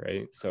air,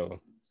 right? So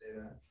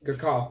good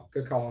call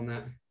on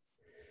that.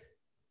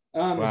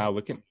 Wow,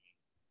 look at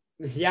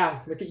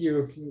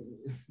you.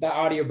 That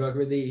audiobook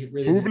really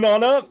moving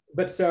on up.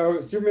 But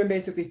so Superman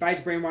basically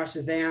fights brainwashed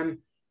Shazam.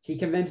 He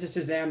convinces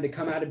Shazam to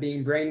come out of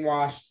being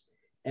brainwashed.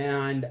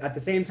 And at the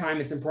same time,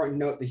 it's important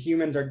to note the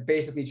humans are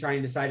basically trying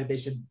to decide that they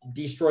should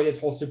destroy this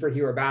whole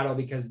superhero battle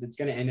because it's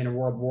going to end in a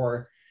world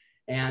war.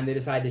 And they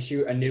decide to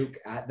shoot a nuke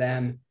at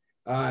them.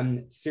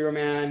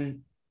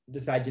 Superman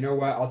decides, you know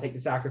what, I'll take the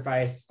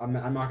sacrifice. I'm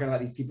not going to let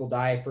these people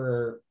die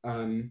for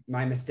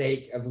my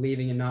mistake of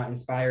leaving and not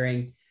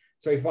inspiring.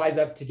 So he flies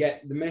up to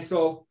get the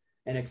missile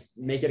and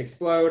make it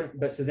explode.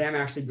 But Shazam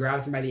actually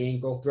grabs him by the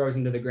ankle, throws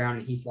him to the ground,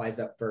 and he flies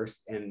up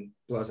first and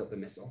blows up the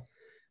missile.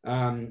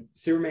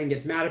 Superman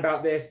gets mad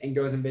about this and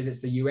goes and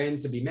visits the UN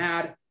to be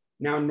mad.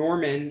 Now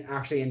Norman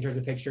actually enters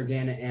the picture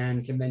again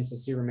and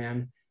convinces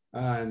Superman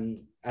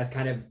as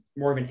kind of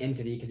more of an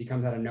entity because he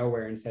comes out of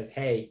nowhere and says,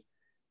 hey,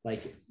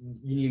 like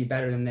you need to be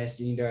better than this.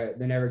 They're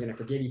never going to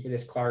forgive you for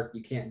this, Clark.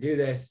 You can't do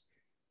this.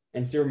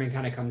 And Superman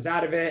kind of comes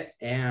out of it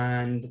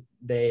and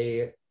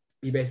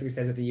he basically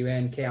says at the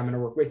UN, okay, I'm going to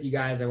work with you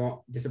guys. I won't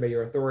disobey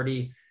your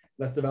authority.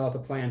 Let's develop a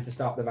plan to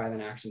stop the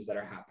violent actions that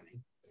are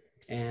happening.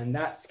 And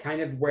that's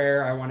kind of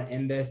where I want to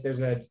end this. There's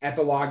an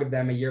epilogue of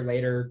them a year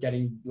later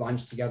getting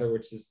lunch together,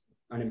 which is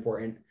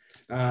unimportant.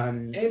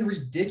 And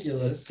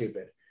ridiculous.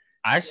 Stupid.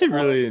 I actually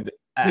really,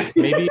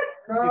 maybe it's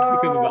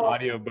because of the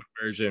audiobook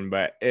version,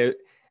 but it's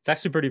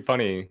actually pretty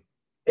funny.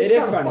 It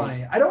is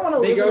funny. I don't want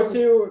to. They go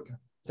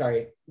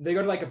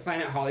to like a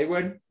Planet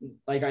Hollywood,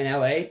 like in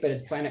LA, but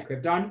it's Planet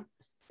Krypton.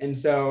 And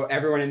so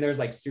everyone in there is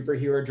like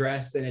superhero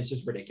dressed and it's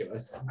just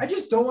ridiculous. I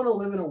just don't want to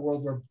live in a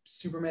world where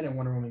Superman and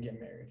Wonder Woman get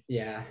married.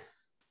 Yeah.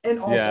 And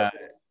also,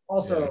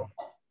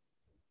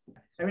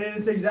 I mean,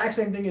 it's the exact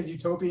same thing as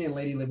Utopian and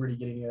Lady Liberty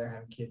getting together and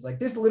having kids. Like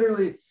this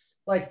literally,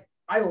 like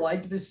I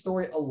liked this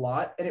story a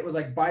lot. And it was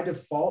like by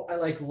default, I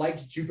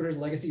liked Jupiter's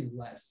Legacy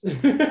less,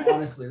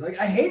 honestly. Like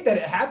I hate that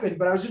it happened,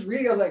 but I was just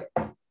reading, I was like,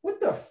 what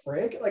the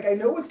frick? Like I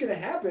know what's gonna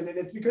happen, and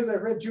it's because I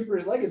read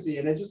Jupiter's Legacy,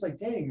 and it's just like,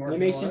 dang, Mark. It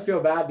makes you feel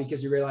bad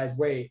because you realize,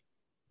 wait,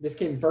 this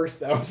came first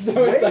though. So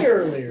way it's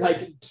earlier,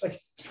 like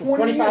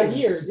 25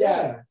 years.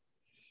 Yeah.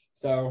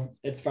 So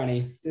it's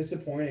funny.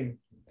 Disappointing.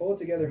 Pull it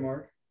together,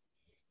 Mark.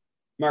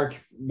 Mark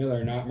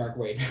Miller, not Mark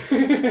Wade.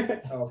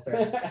 Oh,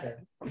 fair.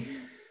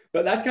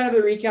 But that's kind of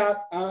the recap.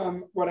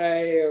 What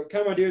I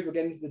kind of want to do is we'll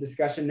get into the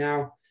discussion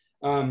now.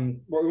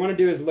 What we want to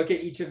do is look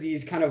at each of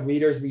these kind of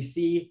leaders we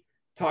see,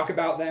 talk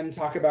about them,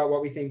 talk about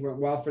what we think went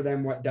well for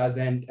them, what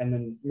doesn't, and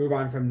then move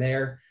on from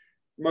there.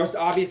 Most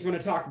obvious one to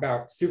talk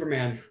about,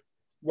 Superman.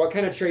 What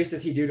kind of traits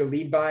does he do to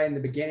lead by in the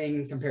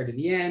beginning compared to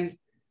the end?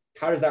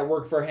 How does that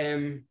work for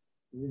him?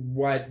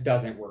 What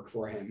doesn't work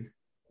for him?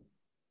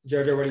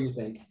 Jojo, what do you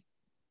think?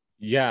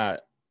 Yeah,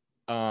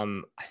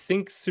 I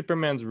think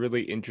Superman's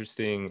really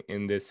interesting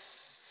in this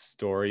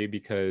story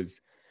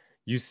because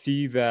you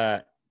see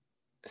that,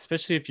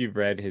 especially if you've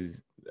read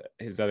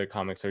his other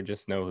comics or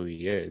just know who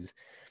he is,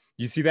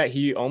 you see that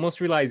he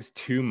almost relies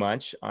too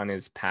much on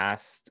his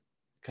past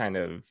kind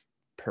of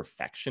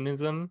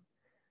perfectionism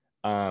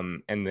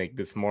and like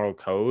this moral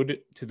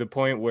code to the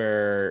point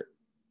where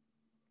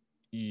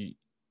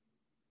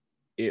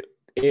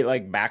it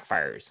like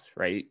backfires,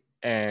 right?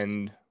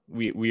 And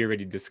we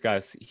already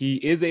discussed, he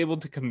is able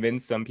to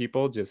convince some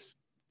people just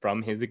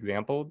from his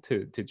example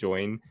to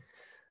join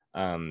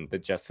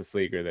the Justice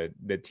League, or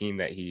the team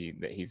that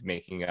he's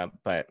making up,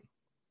 but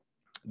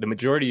the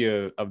majority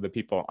of the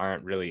people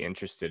aren't really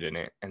interested in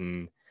it.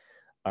 And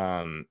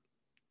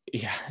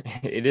yeah,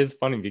 it is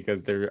funny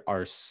because there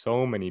are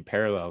so many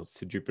parallels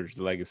to Jupiter's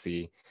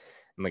Legacy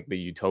and like the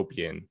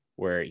Utopian,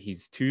 where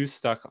he's too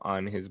stuck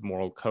on his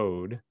moral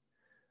code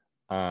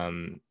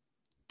to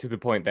the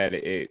point that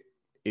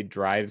it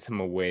drives him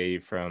away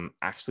from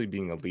actually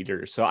being a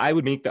leader. So I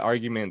would make the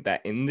argument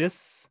that in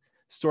this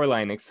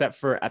storyline, except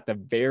for at the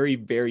very,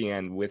 very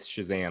end with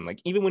Shazam,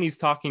 like even when he's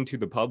talking to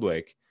the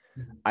public,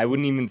 I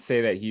wouldn't even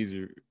say that he's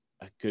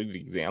a good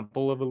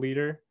example of a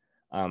leader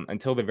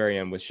until the very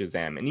end with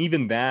Shazam. And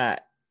even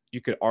that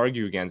you could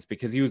argue against,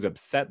 because he was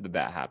upset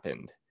that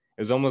happened.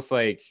 It was almost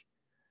like,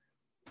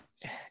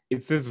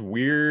 it's this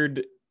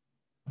weird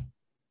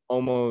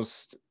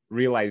almost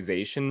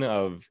realization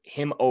of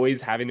him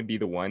always having to be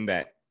the one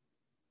that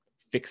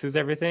fixes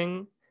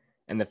everything.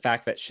 And the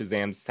fact that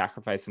Shazam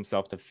sacrificed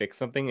himself to fix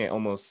something, it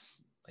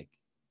almost, like,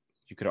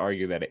 you could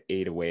argue that it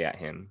ate away at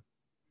him.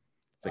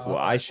 It's like, well,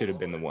 I should have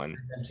been the one.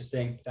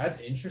 Interesting.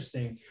 That's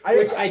interesting.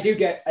 Which I do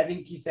get. I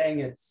think he's saying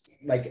it's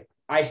like,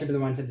 I should be the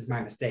one since it's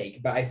my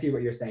mistake, but I see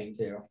what you're saying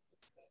too.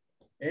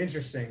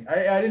 Interesting.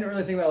 I didn't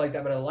really think about it like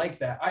that, but I like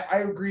that. I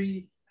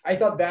agree. I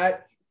thought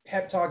that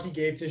pep talk he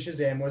gave to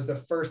Shazam was the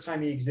first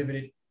time he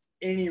exhibited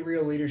any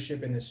real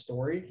leadership in this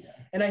story. Yeah.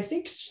 And I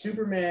think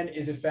Superman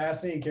is a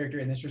fascinating character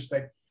in this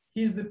respect.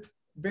 He's the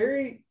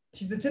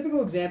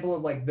typical example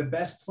of like the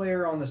best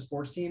player on the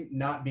sports team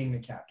not being the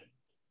captain.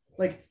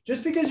 Like,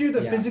 just because you're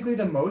the physically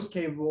the most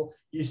capable,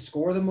 you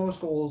score the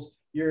most goals,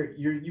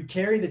 you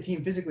carry the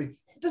team physically,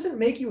 it doesn't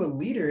make you a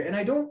leader. And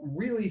I don't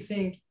really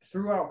think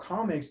throughout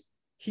comics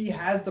he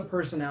has the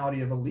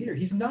personality of a leader.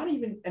 He's not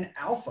even an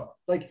alpha.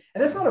 Like,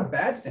 and that's not a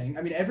bad thing.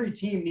 I mean, every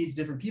team needs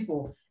different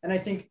people. And I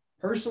think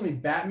personally,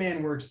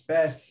 Batman works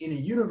best in a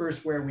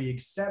universe where we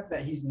accept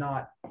that he's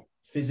not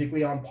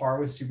physically on par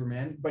with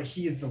Superman, but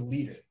he is the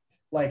leader.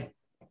 Like,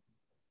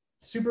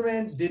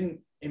 Superman didn't,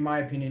 in my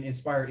opinion,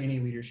 inspire any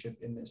leadership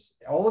in this.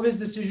 All of his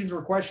decisions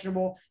were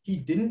questionable. He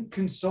didn't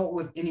consult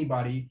with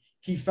anybody.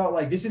 He felt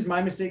like, this is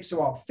my mistake,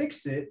 so I'll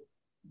fix it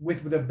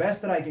with the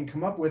best that I can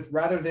come up with,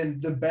 rather than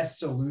the best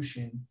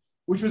solution,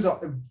 which was a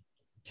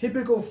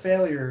typical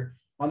failure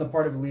on the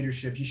part of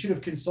leadership. He should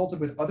have consulted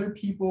with other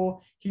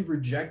people. He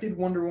rejected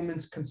Wonder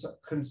Woman's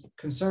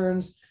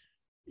concerns.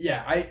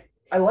 Yeah,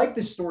 I like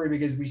this story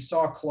because we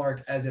saw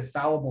Clark as a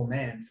fallible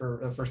man for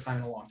the first time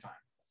in a long time.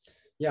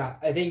 Yeah,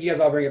 I think you guys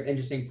all bring up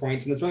interesting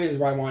points. And that's one of the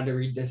reasons why I wanted to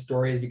read this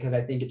story, is because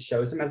I think it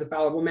shows him as a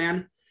fallible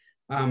man.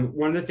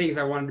 One of the things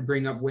I wanted to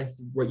bring up with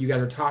what you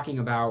guys are talking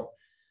about,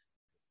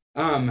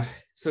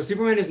 so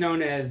Superman is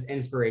known as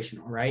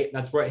inspirational, right?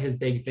 That's what his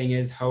big thing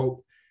is,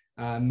 hope,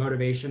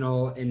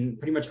 motivational. In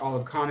pretty much all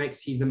of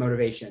comics, he's the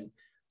motivation.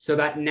 So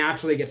that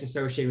naturally gets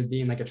associated with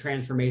being like a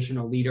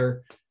transformational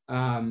leader.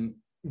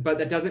 But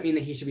that doesn't mean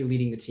that he should be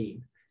leading the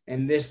team.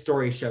 And this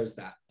story shows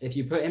that. If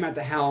you put him at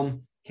the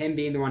helm, him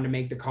being the one to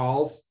make the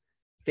calls,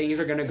 things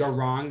are going to go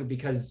wrong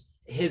because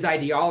his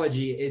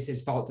ideology is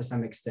his fault to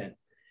some extent.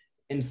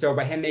 And so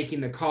by him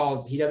making the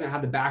calls, he doesn't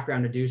have the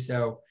background to do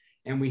so.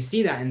 And we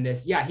see that in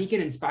this. Yeah, he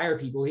can inspire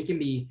people. He can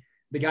be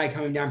the guy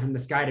coming down from the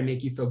sky to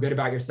make you feel good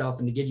about yourself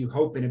and to give you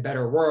hope in a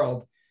better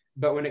world.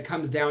 But when it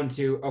comes down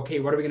to,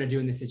 okay, what are we going to do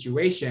in this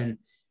situation?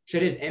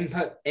 Should his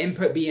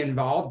input be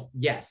involved?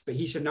 Yes, but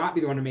he should not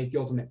be the one to make the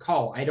ultimate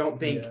call. I don't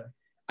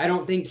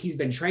think he's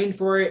been trained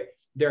for it.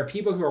 There are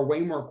people who are way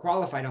more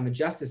qualified on the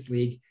Justice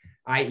League,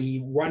 i.e.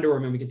 Wonder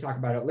Woman. We can talk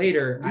about it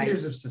later.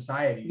 Leaders of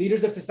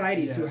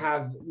societies who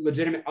have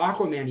legitimate,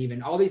 Aquaman,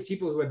 even all these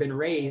people who have been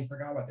raised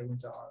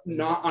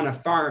not on a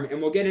farm.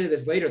 And we'll get into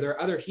this later. There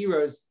are other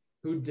heroes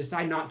who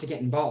decide not to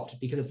get involved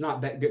because it's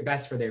not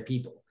best for their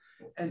people.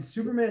 And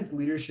Superman's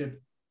leadership,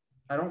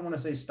 I don't want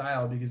to say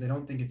style because I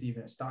don't think it's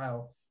even a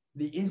style.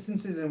 The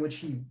instances in which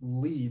he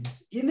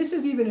leads, and this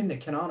is even in the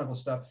canonical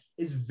stuff,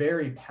 is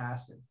very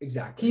passive.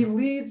 Exactly. He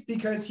leads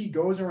because he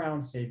goes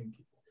around saving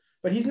people,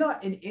 but he's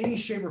not in any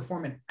shape or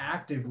form an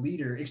active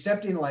leader,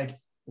 except in like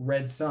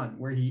Red Sun,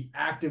 where he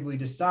actively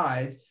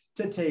decides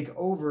to take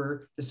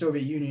over the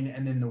Soviet Union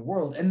and then the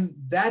world. And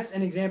that's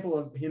an example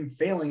of him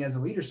failing as a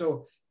leader.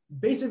 So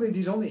basically,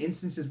 these only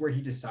instances where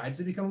he decides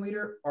to become a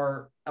leader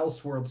are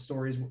Elseworld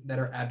stories that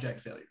are abject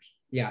failures.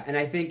 Yeah, and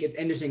I think it's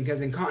interesting because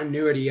in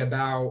continuity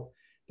about,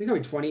 I think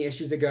only 20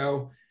 issues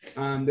ago,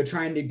 they're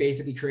trying to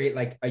basically create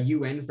like a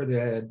UN for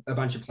a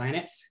bunch of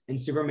planets. And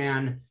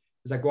Superman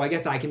was like, well, I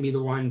guess I can be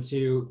the one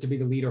to be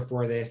the leader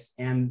for this.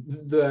 And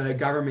the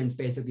government's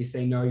basically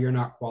saying, no, you're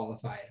not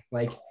qualified.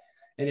 Like,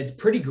 and it's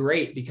pretty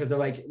great because they're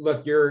like,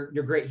 look, you're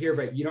great here,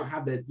 but you don't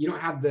have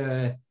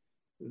the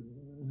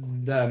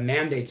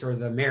mandates or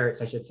the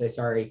merits, I should say,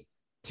 sorry,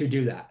 to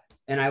do that.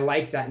 And I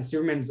like that. And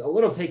Superman's a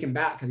little taken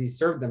back because he's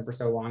served them for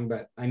so long,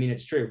 but I mean,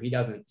 it's true. He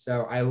doesn't.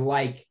 So I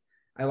like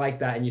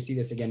that. And you see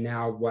this again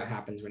now, what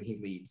happens when he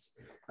leads.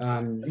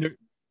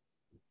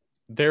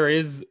 There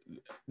is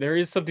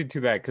something to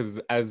that, because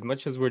as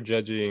much as we're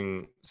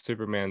judging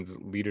Superman's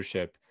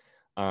leadership,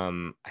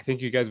 I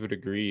think you guys would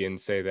agree and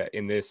say that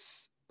in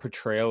this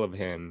portrayal of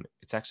him,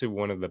 it's actually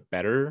one of the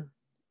better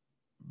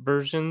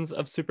versions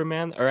of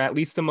Superman, or at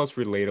least the most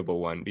relatable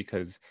one,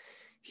 because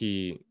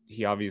he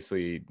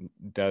obviously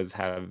does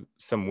have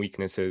some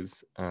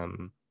weaknesses,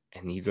 and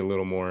he's a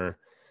little more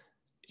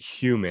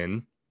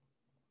human.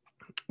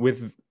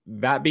 With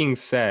that being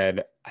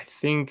said, I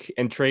think,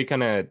 and Trey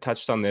kind of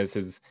touched on this,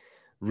 is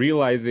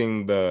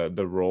realizing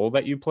the role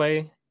that you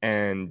play.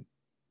 And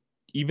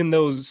even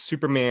though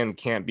Superman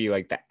can't be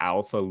like the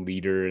alpha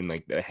leader and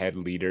like the head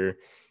leader,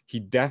 he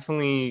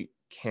definitely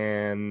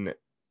can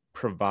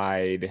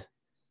provide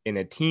in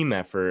a team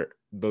effort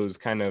those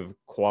kind of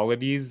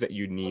qualities that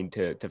you need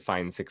to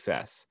find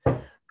success,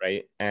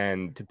 right?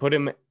 And to put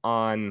him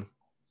on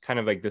kind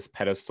of like this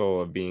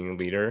pedestal of being a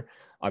leader,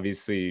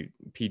 obviously,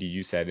 PD,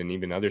 you said, and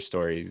even other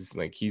stories,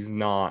 like he's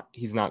not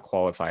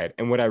qualified.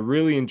 And what I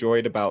really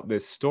enjoyed about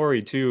this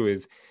story too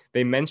is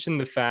they mentioned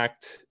the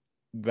fact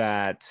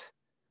that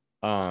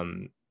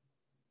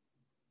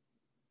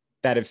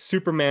that if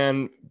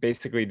Superman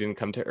basically didn't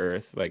come to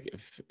Earth, like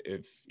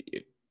if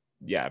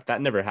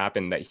that never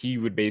happened, that he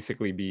would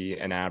basically be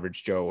an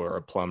average Joe or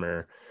a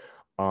plumber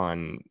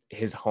on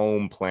his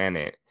home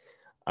planet.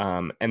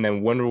 And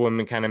then Wonder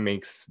Woman kind of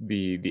makes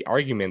the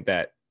argument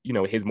that, you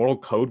know, his moral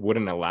code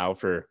wouldn't allow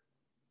for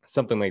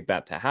something like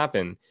that to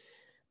happen.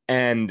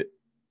 And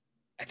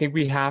I think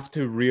we have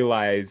to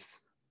realize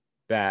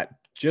that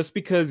just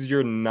because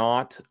you're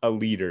not a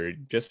leader,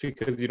 just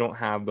because you don't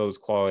have those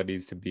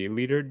qualities to be a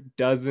leader,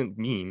 doesn't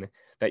mean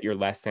that you're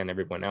less than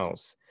everyone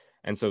else.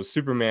 And so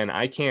Superman,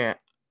 I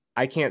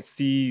can't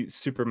see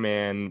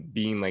Superman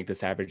being like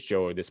this average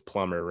Joe or this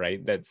plumber,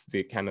 right? That's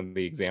the kind of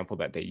the example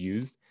that they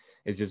used,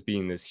 is just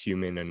being this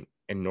human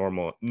and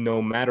normal,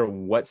 no matter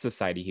what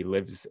society he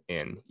lives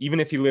in. Even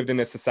if he lived in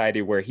a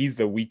society where he's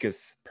the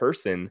weakest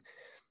person,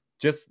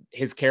 just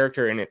his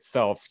character in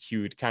itself, he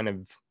would kind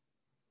of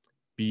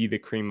be the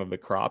cream of the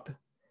crop.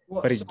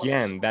 Well, but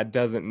again, that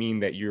doesn't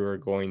mean that you're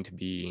going to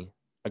be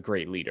a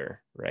great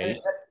leader, right?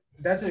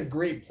 That's a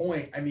great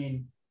point. I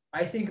mean,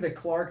 I think the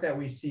Clark that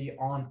we see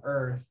on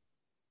Earth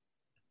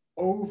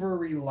over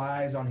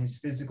relies on his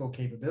physical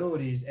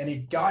capabilities, and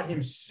it got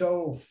him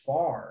so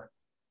far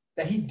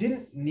that he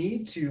didn't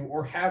need to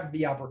or have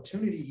the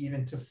opportunity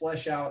even to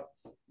flesh out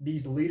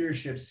these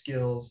leadership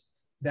skills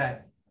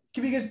that,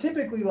 because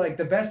typically like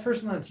the best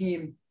person on a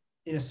team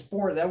in a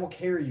sport that will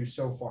carry you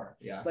so far.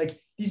 Yeah. Like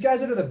these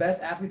guys that are the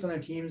best athletes on their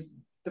teams,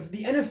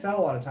 the NFL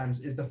a lot of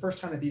times is the first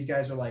time that these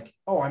guys are like,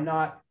 oh, I'm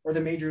not, or the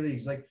major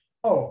leagues, like,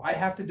 oh, I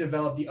have to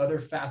develop the other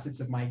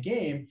facets of my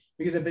game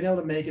because I've been able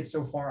to make it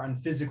so far on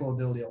physical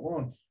ability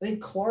alone. I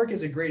think Clark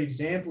is a great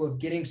example of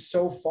getting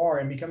so far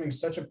and becoming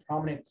such a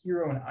prominent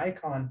hero and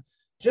icon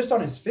just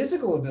on his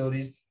physical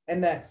abilities,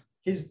 and that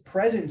his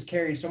presence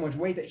carried so much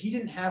weight that he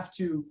didn't have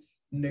to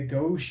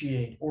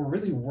negotiate or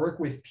really work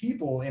with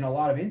people in a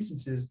lot of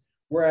instances.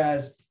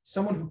 Whereas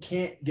someone who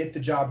can't get the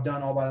job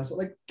done all by themselves,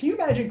 like, can you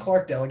imagine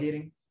Clark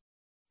delegating?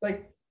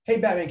 Like, hey,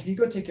 Batman, can you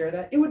go take care of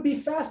that? It would be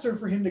faster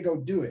for him to go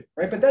do it,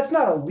 right? But that's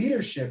not a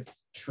leadership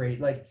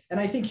trait. Like, and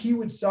I think he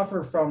would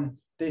suffer from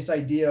this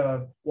idea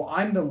of, well,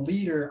 I'm the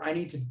leader, I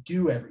need to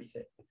do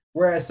everything.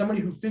 Whereas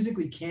somebody who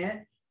physically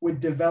can't would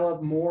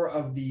develop more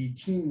of the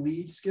team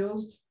lead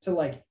skills to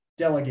like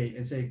delegate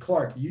and say,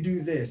 Clark, you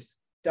do this.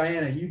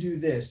 Diana, you do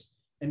this.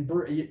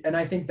 And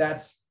I think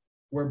that's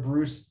where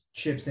Bruce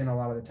chips in a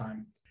lot of the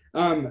time.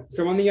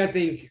 So one thing I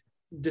think,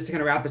 just to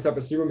kind of wrap this up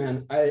with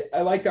Superman,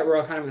 I like that we're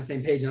all kind of on the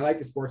same page. And I like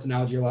the sports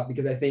analogy a lot,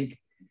 because I think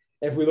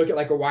if we look at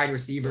like a wide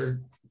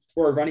receiver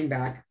or a running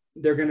back,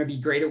 they're going to be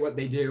great at what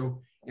they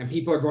do, and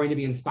people are going to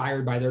be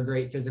inspired by their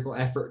great physical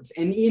efforts.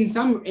 And in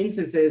some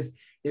instances,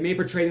 they may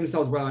portray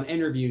themselves well in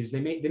interviews. They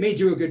may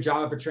do a good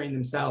job of portraying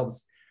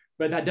themselves,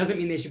 but that doesn't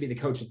mean they should be the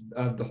coach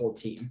of the whole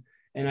team.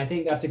 And I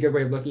think that's a good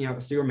way of looking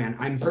at Superman.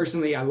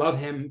 I love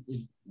him.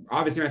 He's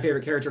obviously my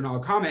favorite character in all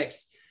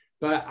comics,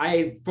 but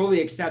I fully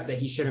accept that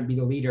he shouldn't be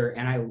the leader.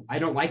 And I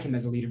don't like him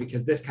as a leader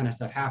because this kind of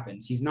stuff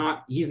happens. He's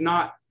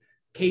not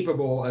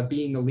capable of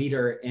being the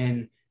leader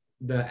in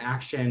the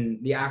action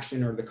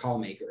or the call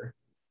maker.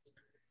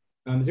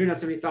 Is there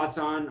not any thoughts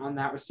on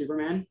that with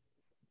Superman?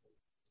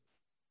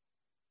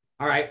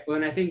 All right, well,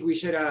 then I think we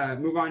should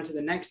move on to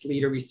the next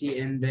leader we see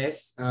in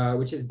this,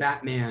 which is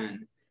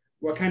Batman.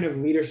 What kind of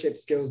leadership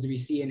skills do we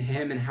see in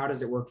him, and how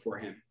does it work for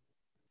him?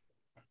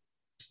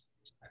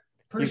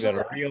 He's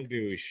a real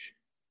douche.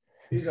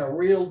 He's a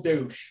real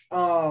douche.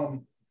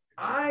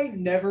 I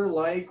never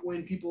like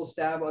when people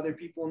stab other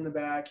people in the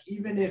back,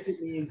 even if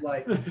it means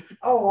like,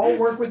 oh, I'll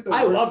work with the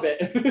I love it.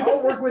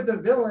 I'll work with the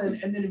villain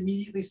and then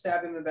immediately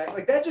stab him in the back.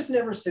 Like that just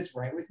never sits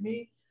right with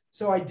me.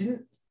 So I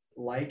didn't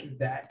like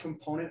that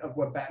component of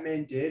what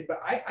Batman did, but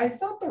I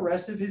thought the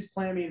rest of his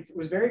plan, I mean, it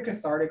was very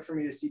cathartic for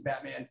me to see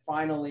Batman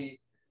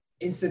finally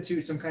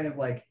institute some kind of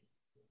like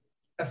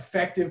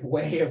effective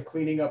way of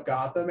cleaning up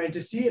Gotham, and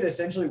to see it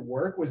essentially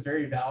work was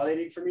very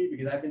validating for me,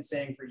 because I've been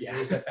saying for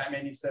years that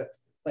Batman needs to,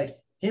 like,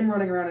 him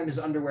running around in his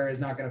underwear is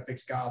not going to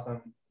fix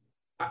Gotham.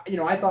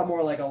 I thought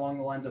more like along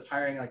the lines of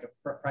hiring like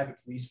a private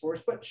police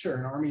force, but sure,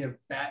 an army of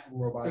bat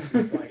robots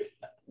is like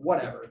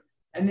whatever.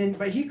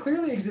 But he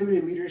clearly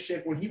exhibited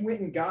leadership when he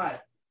went and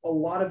got a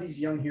lot of these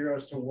young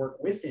heroes to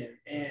work with him.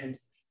 And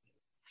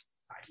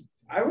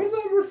I was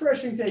a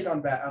refreshing take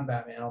on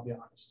Batman, I'll be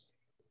honest.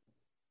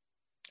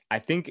 I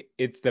think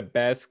it's the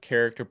best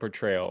character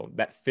portrayal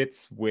that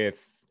fits with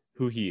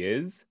who he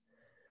is.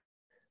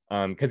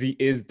 Because he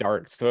is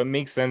dark. So it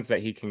makes sense that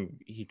he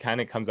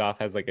kind of comes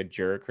off as like a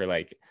jerk, or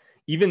like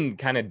even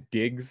kind of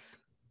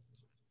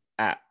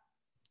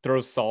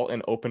throws salt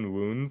in open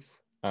wounds.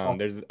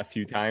 There's a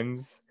few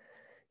times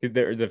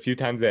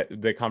that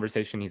the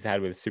conversation he's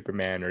had with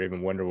Superman or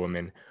even Wonder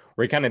Woman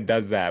where he kind of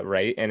does that,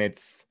 right? And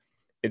it's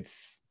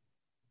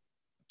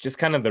just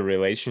kind of the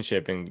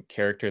relationship and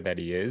character that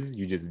he is.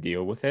 You just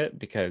deal with it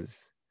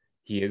because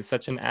he is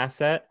such an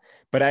asset.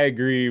 But I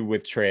agree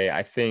with Trey.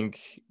 I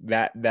think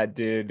that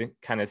did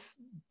kind of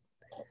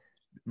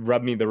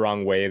rub me the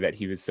wrong way that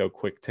he was so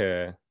quick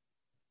to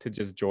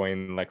just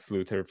join Lex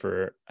Luthor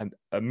for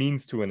a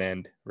means to an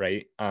end,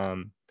 right?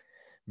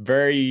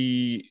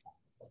 Very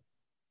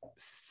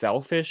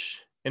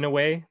selfish in a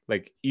way.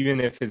 Like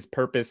even if his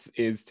purpose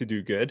is to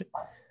do good,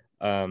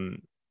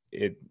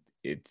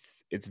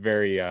 it's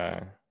very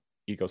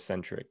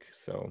egocentric.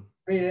 So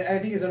I mean, I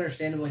think it's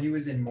understandable. He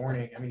was in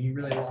mourning. I mean, he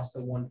really lost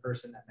the one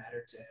person that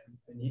mattered to him,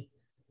 and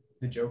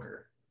the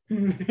Joker.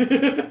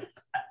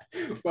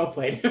 Well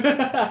played.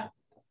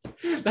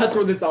 That's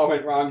where this all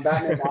went wrong.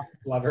 Batman lost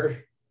his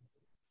lover.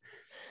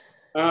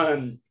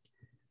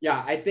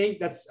 Yeah, I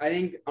think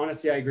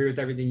honestly, I agree with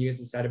everything you guys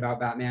have said about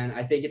Batman.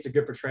 I think it's a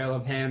good portrayal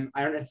of him.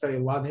 I don't necessarily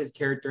love his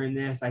character in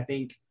this. I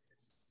think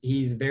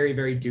he's very,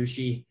 very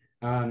douchey.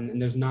 And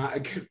there's not a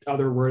good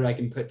other word I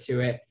can put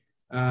to it.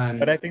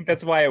 But I think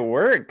that's why it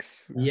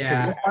works.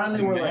 Yeah.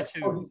 Finally, we're like,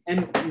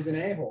 he's an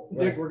a-hole.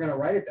 Like, we're gonna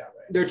write it that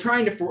way. What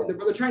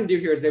they're trying to do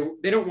here is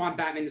they don't want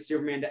Batman and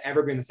Superman to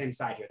ever be on the same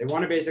side here. They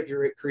want to basically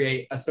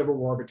create a civil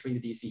war between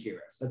the DC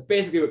heroes. That's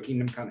basically what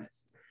Kingdom Come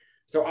is.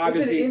 So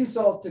obviously, it's an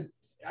insult to.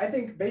 I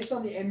think based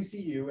on the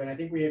MCU, and I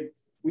think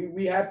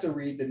we have to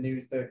read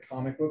the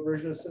comic book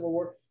version of Civil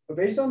War. But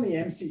based on the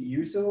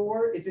MCU Civil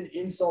War, it's an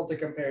insult to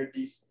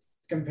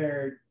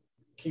compare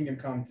Kingdom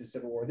Come to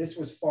Civil War. This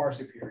was far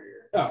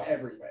superior in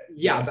every way.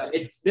 Yeah, but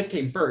this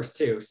came first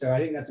too, so I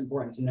think that's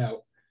important to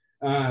know.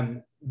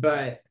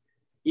 But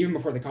even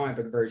before the comic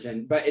book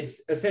version, but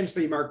it's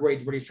essentially Mark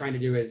Waid's what he's trying to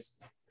do is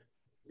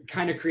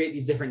kind of create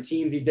these different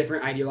teams, these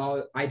different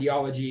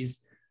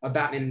ideologies of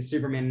Batman and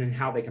Superman and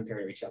how they compare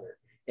to each other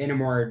in a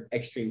more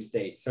extreme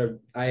state. So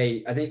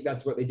I think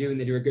that's what they do, and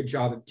they do a good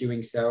job of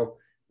doing so.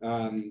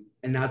 And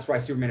that's why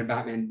Superman and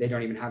Batman, they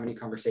don't even have any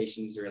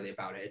conversations really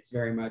about it. It's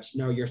very much,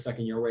 no, you're stuck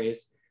in your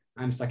ways,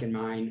 I'm stuck in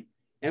mine.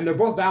 And they're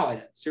both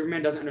valid.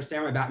 Superman doesn't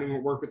understand why Batman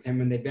won't work with him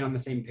when they've been on the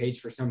same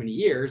page for so many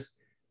years.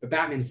 But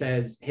Batman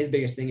says his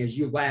biggest thing is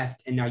you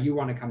left and now you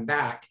want to come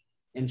back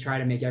and try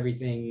to make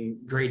everything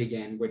great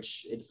again,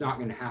 which it's not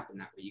going to happen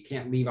that way. You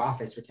can't leave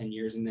office for 10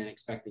 years and then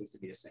expect things to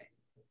be the same.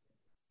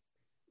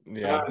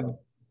 Yeah.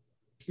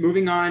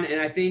 Moving on,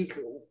 and I think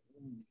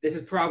this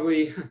is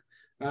probably,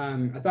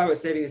 I thought I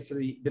was saving this to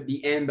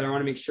the end, but I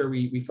want to make sure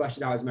we flesh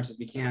it out as much as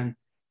we can.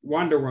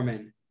 Wonder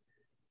Woman.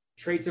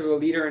 Traits of a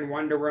leader in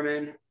Wonder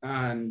Woman.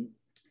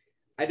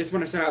 I just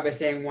want to start out by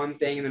saying one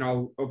thing, and then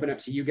I'll open up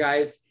to you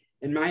guys.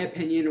 In my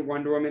opinion,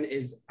 Wonder Woman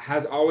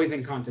has always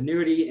in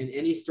continuity in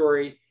any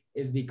story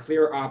is the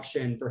clear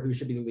option for who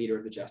should be the leader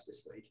of the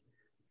Justice League.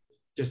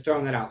 Just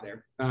throwing that out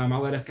there. I'll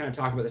let us kind of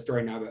talk about the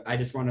story now, but I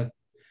just want to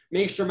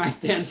make sure my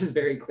stance is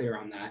very clear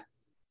on that.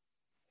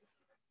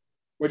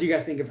 What do you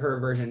guys think of her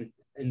version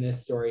in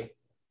this story?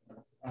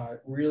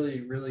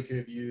 Really, really could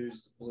have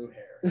used blue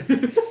hair.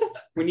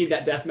 We need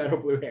that death metal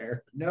blue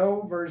hair.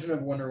 No version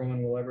of Wonder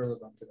Woman will ever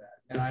live up to that.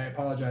 And I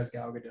apologize,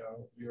 Gal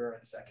Gadot. You're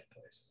in second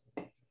place.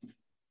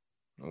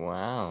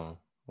 Wow.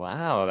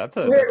 That's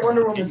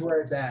Wonder Woman's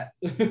where it's at.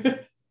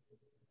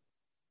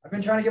 I've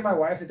been trying to get my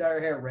wife to dye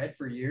her hair red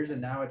for years, and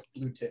now it's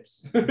blue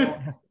tips.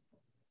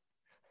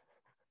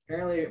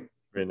 Apparently,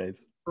 very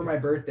nice. For my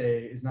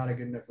birthday is not a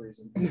good enough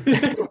reason.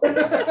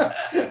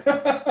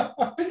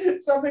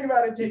 Something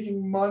about it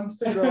taking months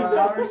to grow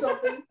out or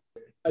something.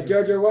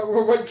 Jojo,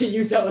 what can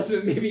you tell us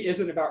that maybe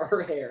isn't about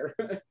her hair?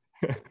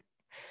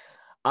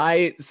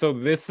 So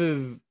this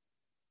is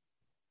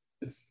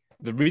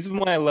the reason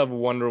why I love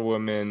Wonder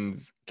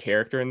Woman's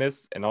character in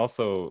this, and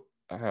also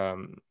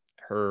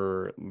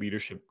her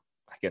leadership,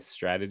 I guess,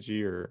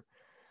 strategy or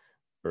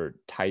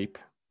type,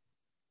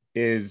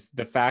 is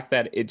the fact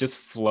that it just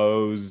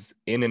flows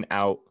in and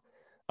out.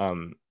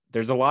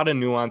 There's a lot of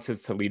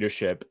nuances to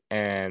leadership,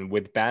 and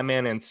with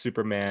Batman and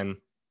Superman,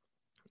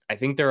 I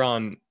think they're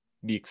on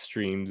the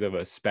extremes of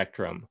a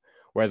spectrum,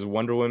 whereas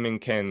Wonder Woman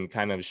can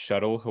kind of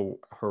shuttle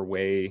her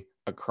way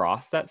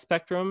across that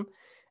spectrum,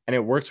 and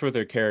it works with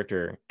her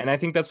character. And I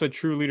think that's what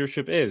true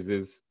leadership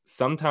is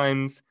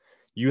sometimes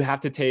you have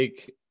to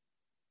take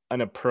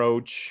an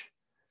approach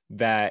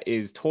that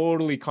is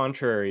totally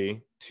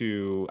contrary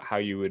to how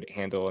you would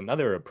handle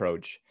another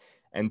approach.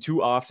 And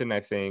too often, I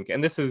think,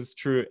 and this is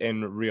true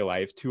in real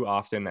life, too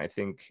often, I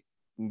think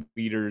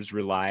leaders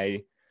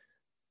rely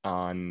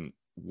on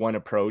one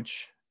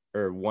approach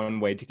or one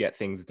way to get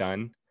things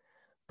done.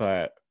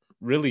 But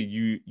really,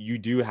 you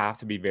do have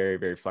to be very,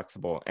 very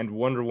flexible. And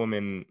Wonder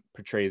Woman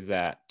portrays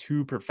that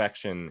to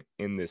perfection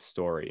in this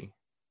story.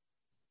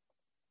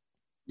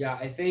 Yeah,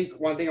 I think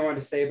one thing I wanted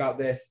to say about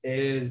this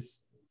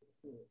is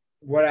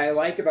what I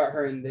like about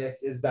her in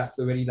this is that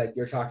fluidity like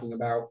you're talking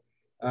about.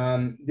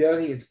 The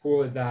other thing that's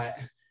cool is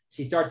that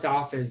she starts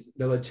off as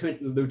the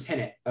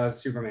lieutenant of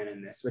Superman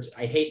in this, which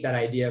I hate that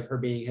idea of her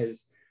being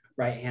his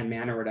right-hand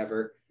man or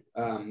whatever.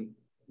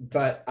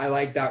 But I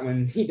like that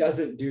when he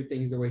doesn't do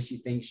things the way she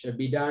thinks should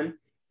be done,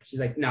 she's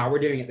like, no, we're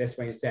doing it this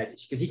way instead,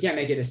 because he can't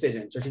make a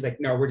decision. So she's like,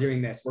 no, we're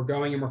doing this. We're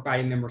going and we're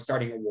fighting them. We're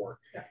starting a war.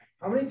 Yeah.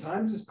 How many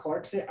times does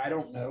Clark say, I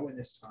don't know in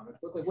this comic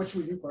book? Like, what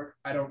should we do, Clark?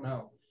 I don't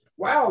know.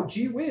 Wow,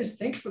 gee whiz,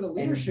 thanks for the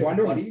leadership,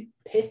 Wonder buddy. Woman's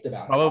pissed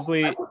about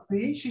Probably.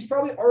 She's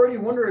probably already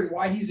wondering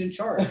why he's in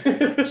charge.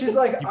 it. She's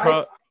like,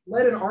 I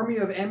led an army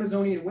of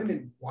Amazonian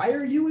women. Why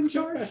are you in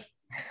charge?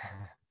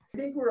 I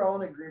think we're all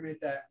in agreement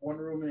that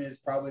Wonder Woman is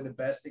probably the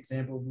best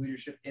example of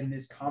leadership in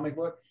this comic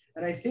book.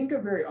 And I think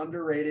a very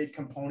underrated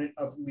component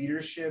of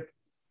leadership,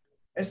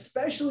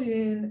 especially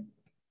in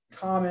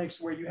comics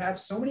where you have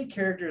so many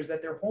characters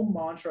that their whole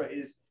mantra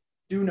is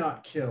do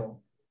not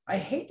kill. I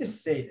hate to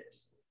say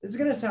this. This is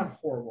going to sound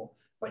horrible,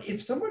 but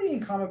if somebody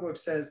in comic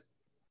books says,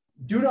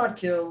 do not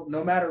kill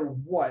no matter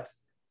what,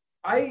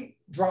 I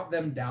drop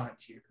them down a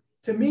tier.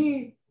 To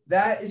me,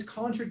 that is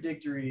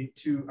contradictory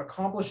to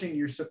accomplishing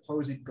your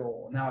supposed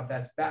goal. Now, if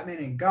that's Batman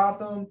in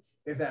Gotham,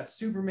 if that's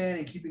Superman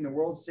and keeping the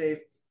world safe,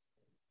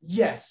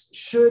 yes,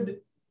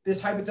 should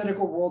this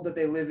hypothetical world that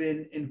they live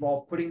in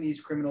involve putting these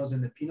criminals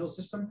in the penal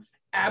system?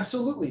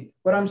 Absolutely.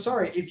 But I'm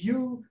sorry, if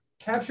you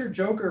capture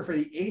Joker for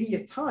the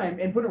 80th time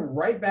and put him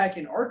right back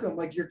in Arkham,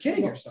 like you're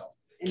kidding yourself.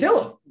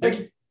 Kill him.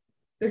 Like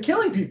they're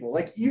killing people.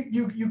 Like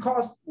you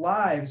cost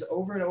lives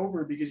over and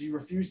over because you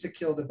refuse to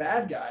kill the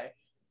bad guy.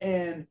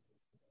 And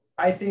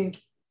I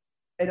think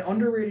an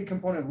underrated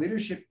component of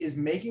leadership is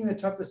making the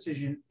tough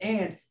decision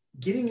and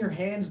getting your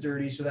hands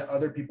dirty so that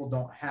other people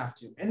don't have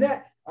to. And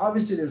that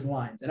obviously there's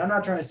lines. And I'm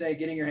not trying to say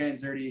getting your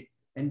hands dirty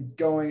and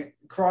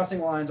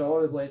crossing lines all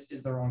over the place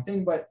is the wrong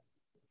thing. But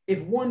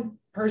if one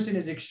person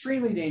is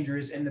extremely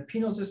dangerous and the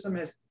penal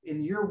system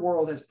in your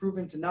world has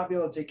proven to not be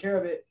able to take care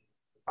of it,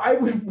 I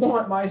would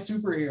want my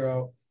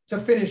superhero to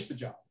finish the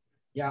job.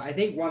 Yeah, I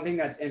think one thing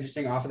that's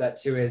interesting off of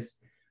that too is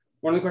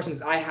one of the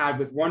questions I had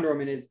with Wonder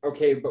Woman is,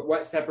 okay, but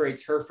what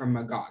separates her from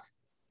Magog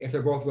if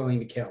they're both willing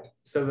to kill?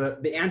 So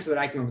the answer that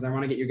I came up with, I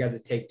want to get you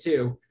guys' take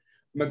too.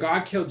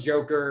 Magog killed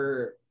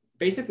Joker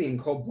basically in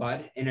cold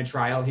blood in a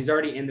trial. He's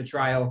already in the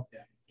trial.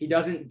 Yeah. He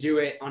doesn't do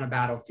it on a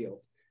battlefield.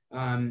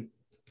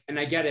 And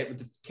I get it with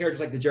the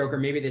characters like the Joker,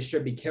 maybe they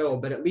should be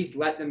killed, but at least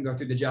let them go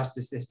through the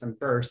justice system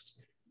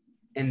first.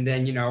 And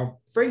then,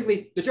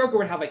 frankly, the Joker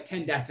would have like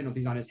 10 death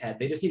penalties on his head.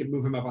 They just need to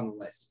move him up on the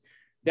list.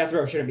 Death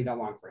row shouldn't be that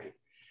long for him.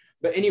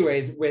 But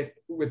anyways, with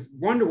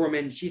Wonder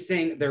Woman, she's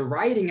saying they're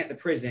rioting at the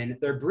prison.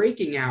 They're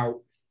breaking out.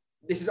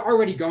 This is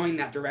already going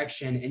that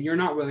direction. And you're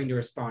not willing to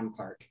respond,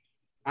 Clark.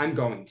 I'm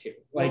going to.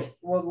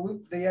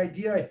 Well, the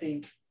idea, I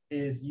think,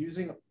 is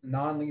using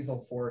non-lethal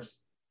force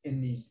in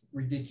these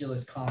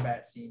ridiculous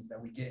combat scenes that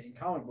we get in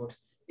comic books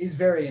is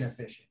very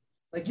inefficient.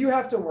 Like you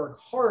have to work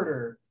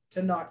harder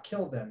to not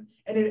kill them.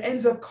 And it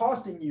ends up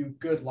costing you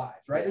good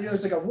lives, right? Yeah.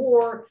 There's like a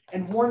war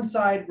and one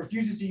side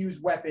refuses to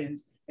use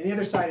weapons and the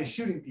other side is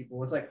shooting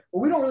people. It's like,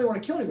 well, we don't really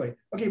want to kill anybody.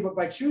 Okay, but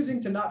by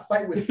choosing to not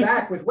fight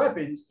back with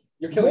weapons,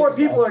 more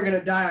people are going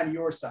to die on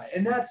your side.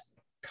 And that's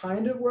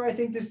kind of where I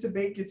think this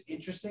debate gets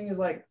interesting is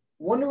like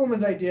Wonder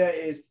Woman's idea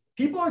is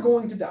people are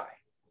going to die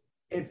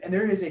and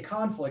there is a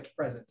conflict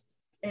present.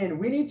 And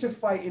we need to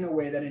fight in a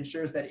way that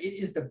ensures that it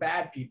is the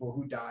bad people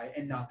who die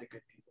and not the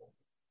good people.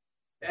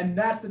 And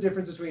that's the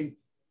difference between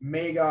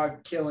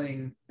Magog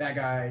killing that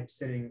guy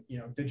sitting,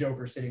 the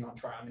Joker sitting on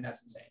trial. I mean,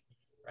 that's insane,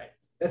 right?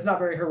 That's not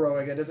very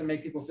heroic. It doesn't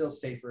make people feel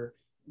safer.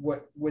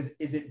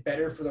 Is it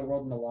better for the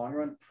world in the long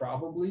run?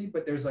 Probably,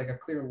 but there's like a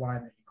clear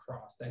line that he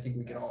crossed. I think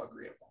we can all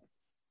agree upon.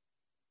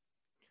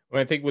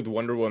 Well, I think with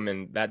Wonder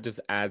Woman, that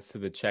just adds to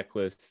the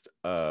checklist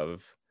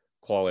of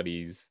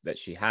qualities that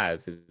she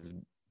has is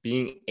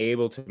being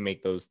able to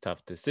make those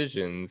tough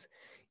decisions,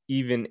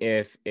 even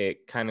if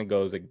it kind of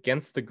goes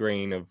against the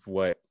grain of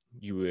what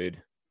you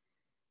would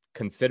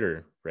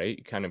consider,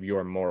 right? Kind of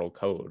your moral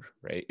code,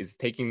 right? Is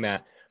taking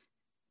that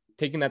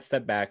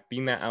step back,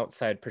 being that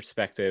outside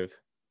perspective,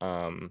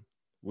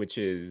 which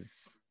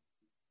is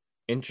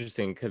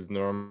interesting because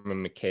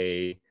Norman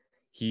McKay,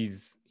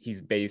 he's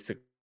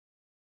basically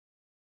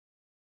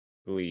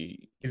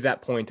is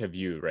that point of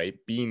view, right?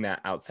 Being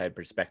that outside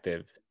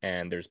perspective,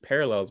 and there's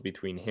parallels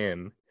between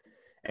him.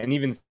 And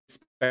even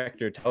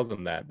Spectre tells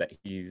him that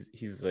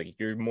he's like,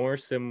 you're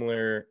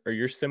similar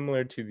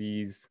to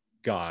these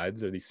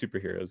gods or these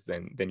superheroes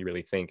than you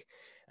really think.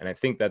 And I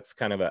think that's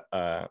kind of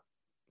a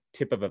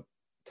tip of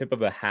tip of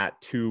the hat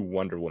to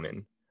Wonder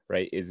Woman,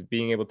 right? Is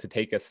being able to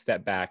take a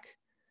step back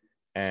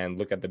and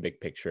look at the big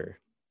picture.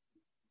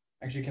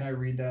 Actually, can I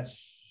read that?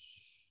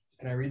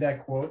 Can I read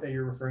that quote that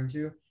you're referring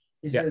to?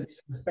 He says,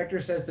 the Spectre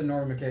says to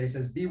Norman McKay, he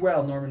says, "Be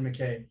well, Norman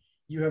McKay.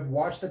 You have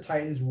watched the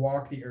Titans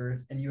walk the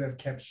earth and you have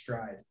kept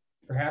stride.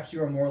 Perhaps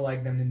you are more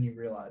like them than you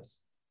realize."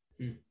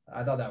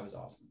 I thought that was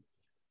awesome.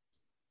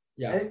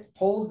 Yeah. And it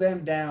pulls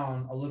them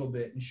down a little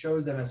bit and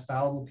shows them as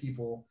fallible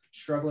people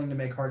struggling to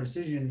make hard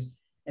decisions,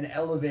 and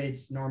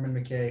elevates Norman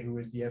McKay, who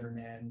is the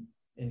everyman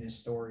in this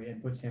story,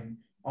 and puts him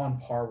on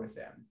par with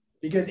them.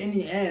 Because in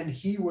the end,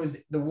 he was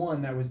the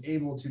one that was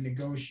able to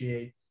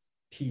negotiate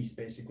peace,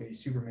 basically.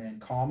 Superman,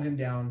 calm him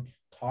down,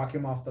 talk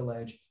him off the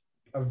ledge,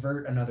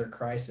 avert another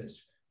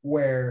crisis,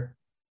 where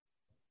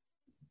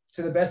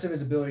to the best of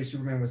his ability,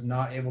 Superman was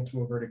not able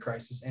to avert a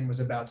crisis and was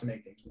about to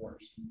make things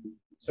worse.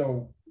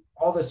 So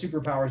all the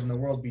superpowers in the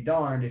world be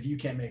darned if you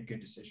can't make good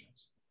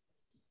decisions.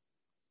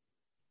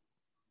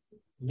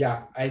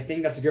 Yeah, I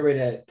think that's a good way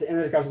to end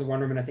the discussion with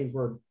Wonder Woman. I think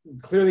we're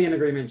clearly in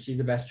agreement. She's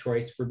the best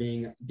choice for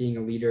being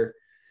a leader.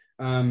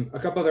 A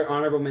couple other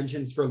honorable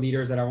mentions for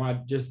leaders that I want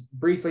to just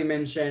briefly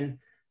mention.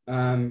 We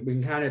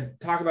can kind of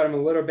talk about them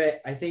a little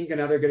bit. I think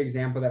another good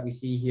example that we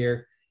see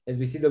here is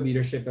we see the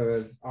leadership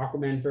of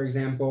Aquaman, for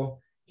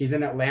example. He's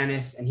in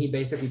Atlantis, and he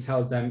basically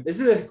tells them, this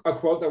is a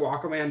quote that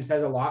Aquaman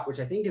says a lot, which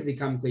I think has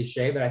become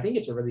cliche, but I think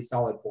it's a really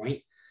solid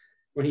point.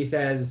 When he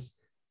says,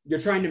 "You're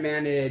trying to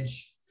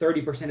manage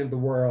 30% of the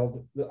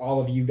world, all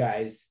of you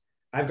guys.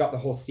 I've got the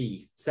whole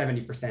sea,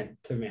 70%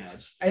 to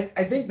manage." I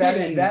think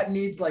that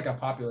needs like a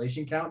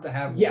population count to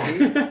have.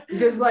 Yeah.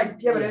 Because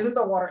but isn't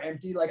the water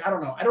empty? Like, I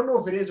don't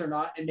know if it is or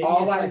not. And maybe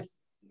it's like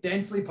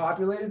densely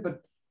populated,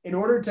 but in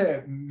order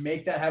to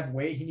make that have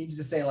weight, he needs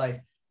to say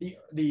like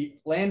the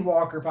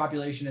landwalker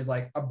population is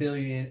like 1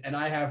 billion and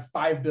I have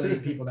 5 billion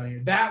people down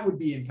here. That would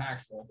be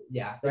impactful.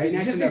 Yeah. Right.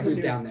 Nice to know who's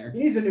down there. He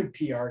needs a new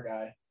PR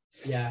guy.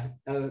 Yeah.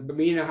 But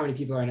we know how many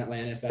people are in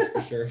Atlantis, that's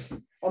for sure.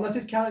 Unless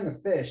he's counting the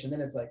fish, and then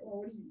it's like,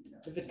 oh, what do you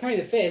if it's counting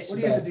the fish, what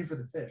do you have to do for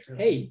the fish?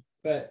 Really? Hey,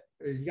 but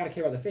you got to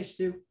care about the fish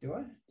too. Do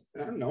I?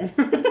 I don't know.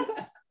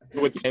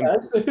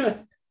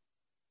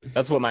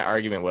 That's what my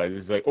argument was.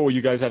 It's like, oh,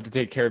 you guys have to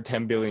take care of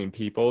 10 billion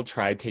people.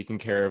 Try taking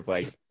care of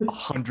like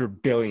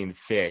 100 billion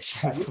fish.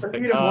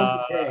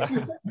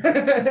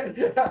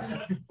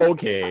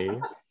 Okay.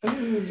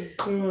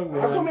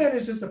 Aquaman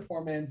is just a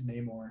poor man's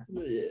Namor.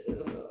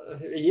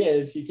 He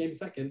is. He came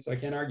second, so I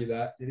can't argue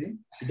that. Did he?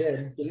 He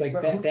did. Just like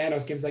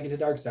Thanos came second to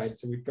Darkseid,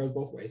 so it goes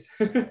both ways.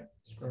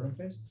 Scrotum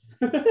face.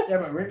 Yeah,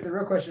 but the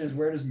real question is,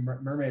 where does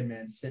Mermaid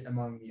Man sit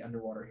among the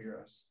underwater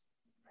heroes?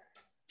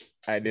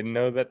 I didn't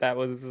know that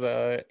was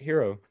a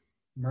hero.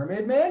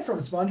 Mermaid Man from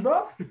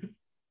SpongeBob?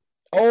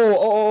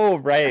 Oh,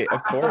 right.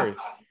 Of course.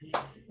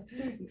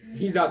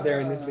 He's up there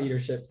in this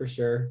leadership for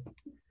sure.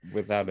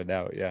 Without a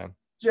doubt, yeah.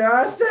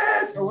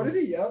 Justice! Or what does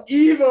he yell?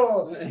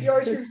 Evil! He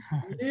always screams,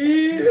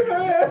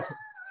 evil!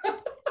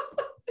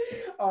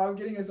 Oh, I'm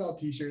getting us all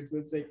t-shirts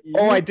that say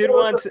evil. Oh, I did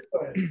want to...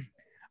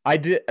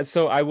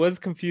 So I was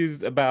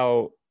confused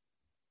about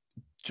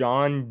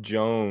John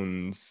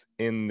Jones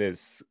in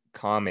this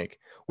comic.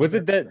 Was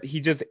it that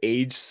he just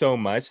aged so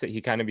much that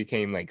he kind of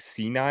became like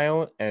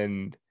senile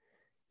and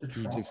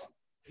he just...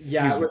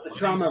 Yeah, with the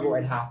trauma of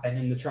what happened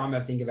and the trauma,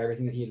 I think, of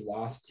everything that he had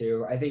lost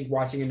to. I think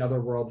watching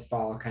Another World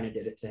fall kind of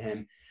did it to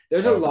him.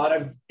 There's a lot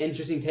of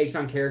interesting takes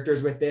on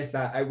characters with this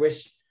that I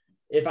wish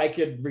if I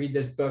could read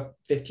this book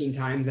 15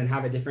 times and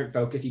have a different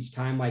focus each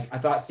time. Like, I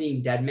thought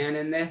seeing Deadman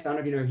in this, I don't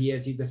know if you know who he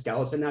is. He's the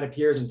skeleton that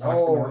appears and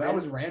talks to Morgan. That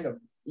was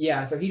random.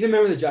 Yeah, so he's a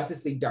member of the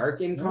Justice League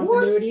Dark in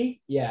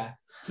continuity. What? Yeah.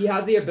 He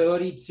has the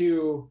ability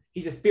to,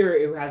 he's a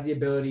spirit who has the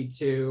ability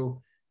to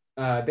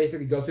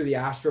basically go through the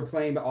astral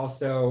plane, but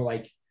also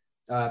like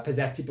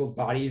possess people's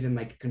bodies and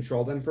like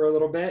control them for a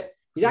little bit.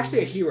 He's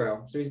actually a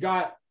hero. So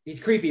he's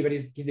creepy, but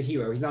he's a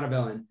hero. He's not a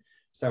villain.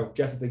 So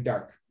Justice League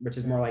Dark, which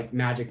is more like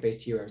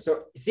magic-based hero.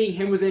 So seeing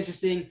him was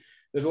interesting.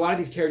 There's a lot of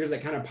these characters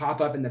that kind of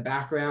pop up in the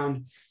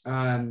background.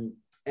 And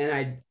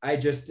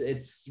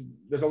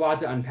there's a lot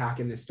to unpack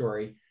in this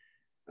story.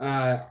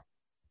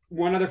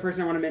 One other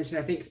person I want to mention,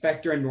 I think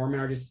Spectre and Norman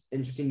are just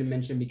interesting to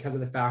mention because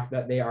of the fact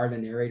that they are the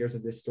narrators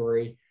of this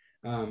story.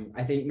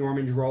 I think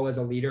Norman's role as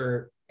a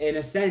leader, in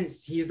a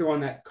sense, he's the one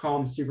that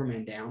calms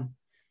Superman down.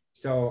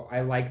 So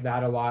I like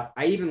that a lot.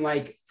 I even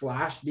like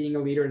Flash being a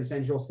leader in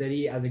Central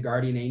City as a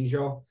guardian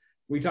angel.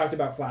 We talked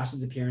about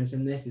Flash's appearance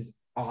in this is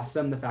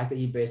awesome. The fact that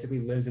he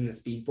basically lives in the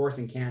Speed Force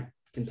and can't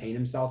contain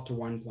himself to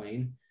one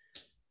plane.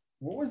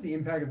 What was the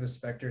impact of the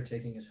Spectre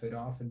taking his hood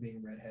off and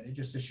being redheaded,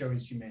 just to show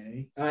his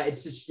humanity?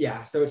 It's just,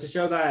 yeah. So it's to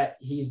show that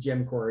he's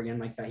Jim Corrigan,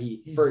 like that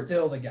he's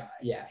still the guy.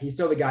 Yeah, he's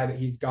still the guy, but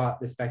he's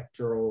got the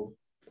spectral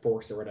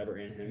force or whatever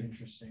in him.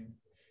 Interesting.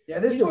 Yeah,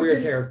 this he's a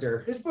weird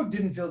character. This book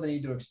didn't feel the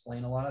need to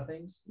explain a lot of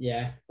things.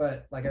 Yeah.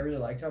 But like I really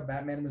liked how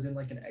Batman was in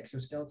like an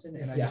exoskeleton,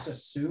 and I just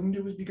assumed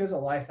it was because a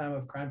lifetime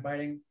of crime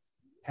fighting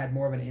had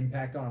more of an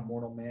impact on a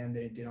mortal man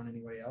than it did on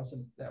anybody else.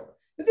 And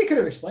if they could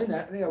have explained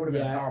that, I think that would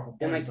have been a powerful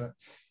point. And like,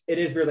 it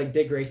is weird, like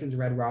Dick Grayson's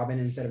Red Robin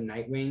instead of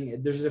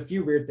Nightwing. There's just a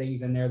few weird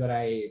things in there that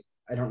I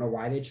I don't know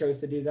why they chose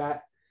to do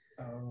that.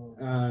 Oh.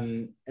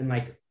 And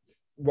like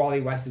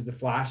Wally West is the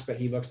Flash, but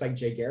he looks like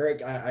Jay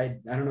Garrick. I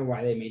don't know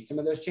why they made some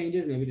of those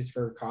changes, maybe just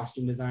for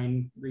costume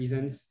design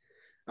reasons.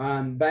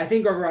 But I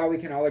think overall we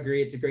can all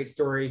agree it's a great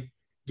story.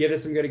 Give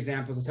us some good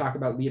examples to talk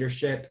about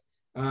leadership.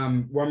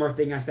 One more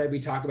thing I said we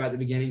talk about at the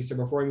beginning. So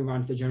before we move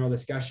on to the general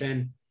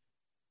discussion,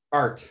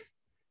 art.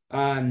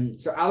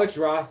 So Alex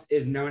Ross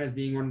is known as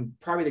being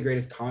probably the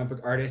greatest comic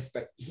book artist,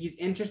 but he's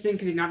interesting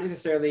because he's not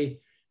necessarily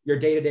your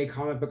day-to-day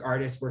comic book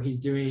artist where he's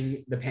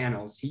doing the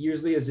panels. He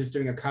usually is just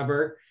doing a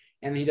cover,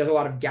 and he does a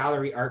lot of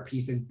gallery art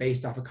pieces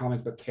based off of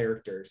comic book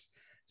characters.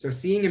 So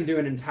seeing him do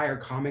an entire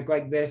comic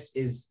like this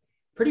is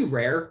pretty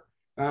rare.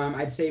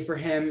 I'd say for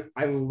him,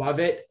 I love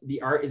it.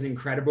 The art is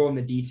incredible, and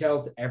the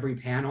detail to every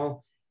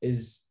panel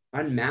is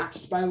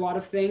unmatched by a lot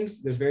of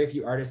things. There's very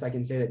few artists I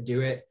can say that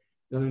do it.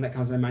 The only thing that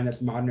comes to my mind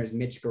that's modern is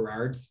Mitch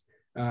Gerard's,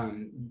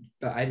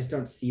 but I just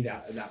don't see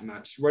that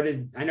much.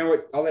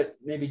 I'll let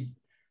maybe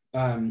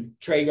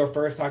Trey go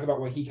first, talk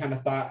about what he kind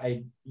of thought.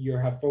 You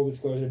have full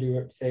disclosure to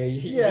what say.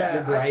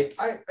 Yeah, gripes.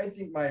 I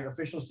think my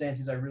official stance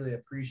is I really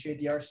appreciate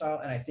the art style,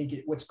 and I think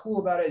what's cool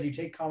about it is you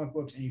take comic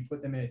books and you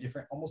put them in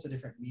almost a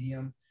different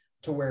medium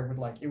to where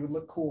it would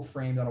look cool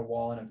framed on a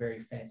wall in a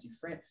very fancy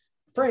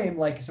frame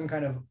like some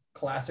kind of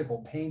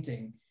classical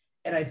painting.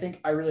 And I think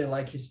I really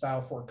like his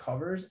style for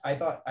covers. I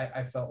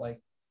felt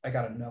like I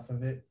got enough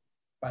of it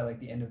by like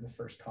the end of the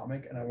first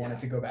comic, and I wanted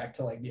to go back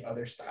to like the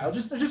other style.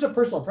 Just a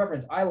personal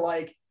preference. I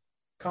like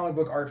comic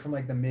book art from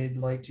like the mid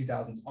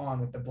 2000s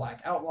on with the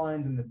black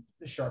outlines and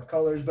the sharp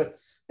colors, but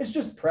it's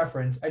just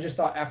preference. I just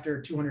thought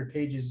after 200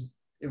 pages,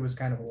 it was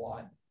kind of a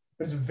lot,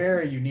 but it's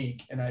very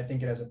unique, and I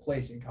think it has a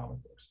place in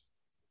comic books.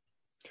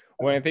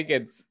 Well, I think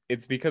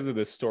it's because of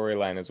the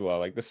storyline as well.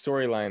 Like the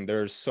storyline,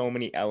 there's so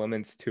many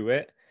elements to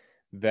it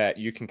that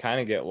you can kind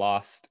of get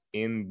lost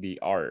in the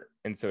art,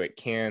 and so it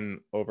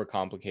can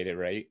overcomplicate it,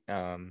 right?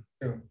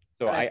 True.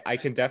 So I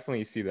can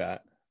definitely see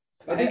that.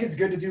 I think it's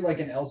good to do like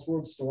an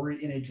Elseworld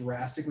story in a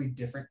drastically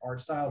different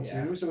art style too.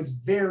 Yeah. So it's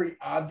very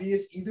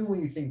obvious, even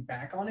when you think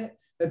back on it,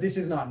 that this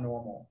is not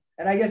normal.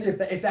 And I guess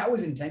if that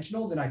was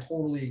intentional, then I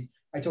totally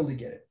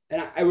get it.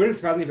 And I wouldn't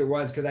surprise me if it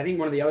was, because I think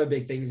one of the other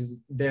big things is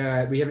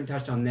we haven't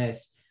touched on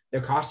this, their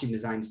costume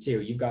designs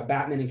too. You've got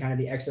Batman and kind of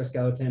the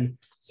exoskeleton.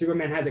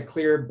 Superman has a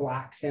clear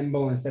black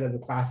symbol instead of the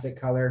classic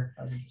color.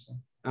 That's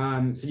interesting.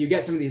 So you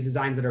get some of these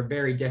designs that are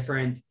very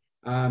different.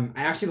 I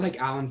actually like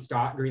Alan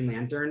Scott Green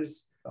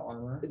Lanterns.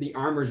 The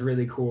armor is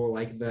really cool.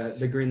 Like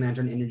the Green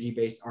Lantern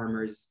energy-based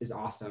armor is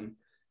awesome.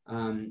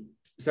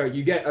 So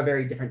you get a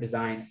very different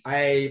design.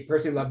 I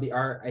personally love the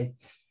art.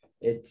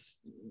 It's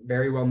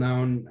very well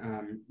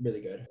known,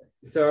 really good.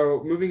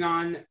 So moving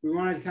on, we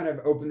want to kind of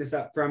open this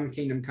up from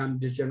Kingdom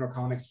Come to general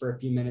comics for a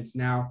few minutes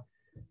now.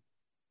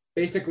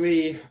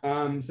 Basically,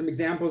 some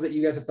examples that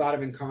you guys have thought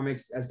of in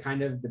comics as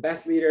kind of the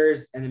best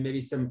leaders, and then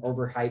maybe some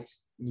overhyped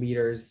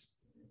leaders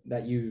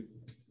that you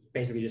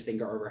basically just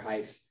think are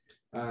overhyped.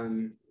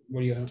 What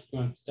do you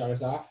want to start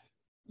us off?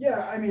 Yeah,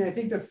 I mean, I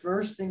think the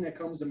first thing that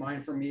comes to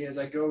mind for me as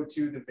I go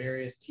to the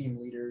various team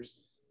leaders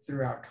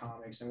throughout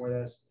comics, and whether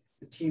that's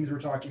the teams we're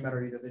talking about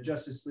are either the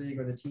Justice League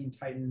or the Teen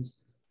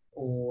Titans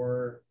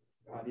or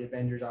the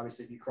Avengers,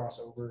 obviously, if you cross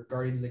over,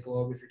 Guardians of the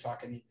Globe, if you're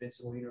talking the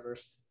Invincible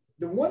universe.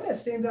 The one that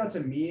stands out to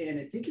me, and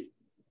I think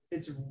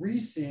it's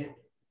recent,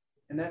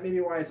 and that may be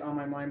why it's on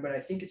my mind, but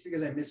I think it's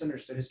because I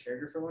misunderstood his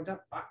character for a long time.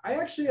 I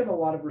actually have a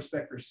lot of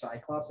respect for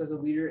Cyclops as a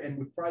leader, and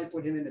would probably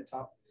put him in the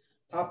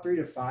top 3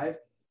 to 5.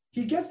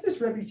 He gets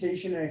this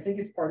reputation, and I think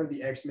it's part of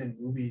the X-Men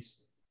movies,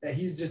 that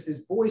he's just this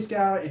Boy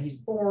Scout, and he's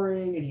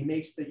boring, and he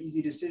makes the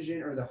easy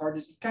decision or the hard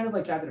decision, kind of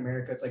like Captain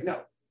America. It's like,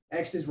 no,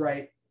 X is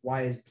right,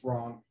 Y is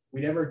wrong.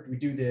 We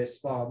do this,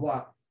 blah, blah,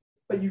 blah.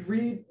 But we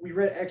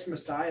read Ex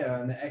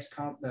Messiah and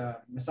the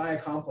Messiah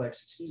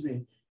Complex,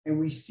 and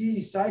we see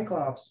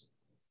Cyclops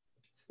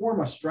form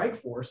a strike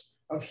force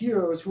of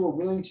heroes who are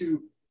willing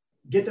to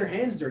get their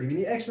hands dirty. I mean,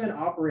 the X-Men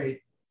operate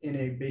in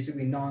a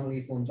basically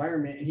non-lethal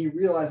environment, and he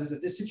realizes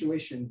that this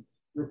situation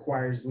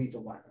requires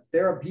lethal violence.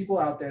 There are people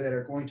out there that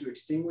are going to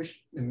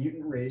extinguish the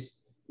mutant race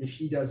if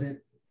he doesn't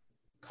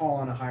call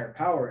on a higher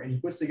power. And he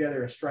puts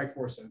together a strike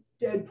force of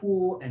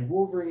Deadpool and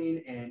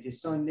Wolverine and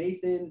his son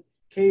Nathan,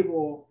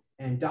 Cable,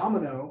 and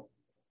Domino.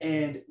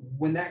 And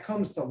when that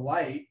comes to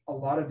light, a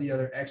lot of the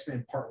other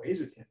X-Men part ways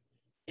with him.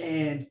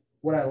 And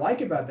what I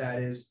like about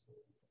that is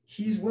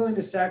he's willing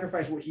to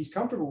sacrifice what he's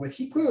comfortable with.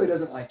 He clearly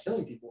doesn't like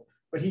killing people,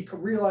 but he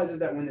realizes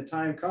that when the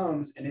time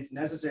comes and it's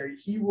necessary,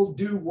 he will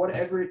do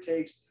whatever it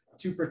takes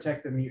to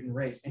protect the mutant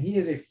race. And he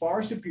is a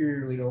far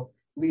superior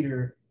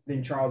leader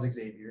than Charles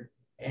Xavier.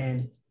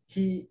 And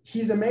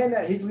he's a man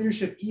that his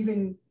leadership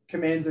even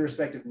commands the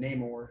respect of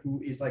Namor,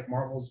 who is like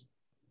Marvel's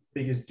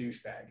biggest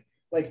douchebag.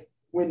 Like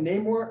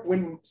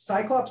when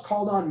Cyclops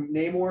called on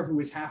Namor, who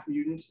is half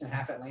mutant and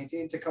half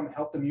Atlantean, to come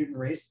help the mutant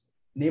race,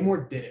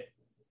 Namor did it.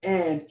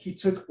 And he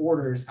took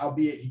orders,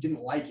 albeit he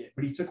didn't like it,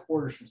 but he took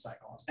orders from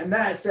Cyclops. And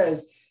that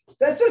says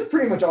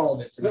pretty much all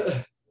of it to me.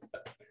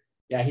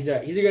 Yeah, he's a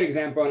good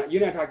example. And you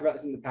and I talked about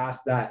this in the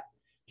past, that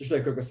just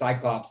really quick with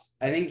Cyclops,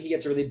 I think he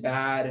gets a really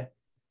bad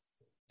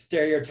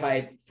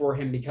stereotype for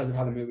him because of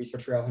how the movies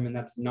portray him, and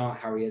that's not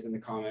how he is in the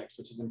comics,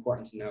 which is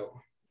important to note.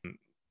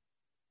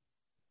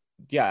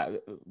 Yeah,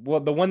 well,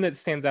 the one that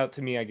stands out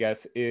to me, I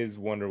guess, is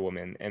Wonder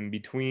Woman. And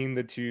between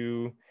the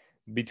two,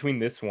 between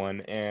this one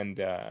and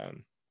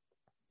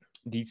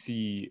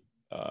DC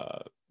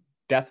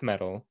Death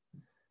Metal,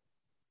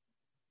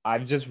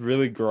 I've just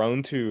really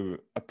grown to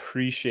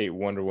appreciate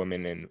Wonder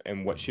Woman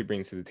and what she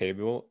brings to the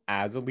table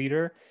as a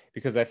leader,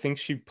 because I think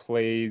she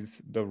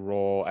plays the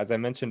role, as I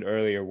mentioned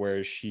earlier,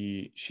 where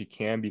she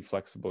can be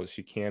flexible,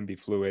 she can be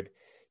fluid,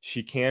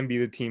 she can be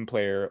the team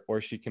player,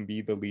 or she can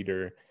be the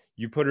leader.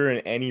 You put her in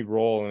any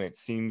role and it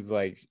seems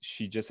like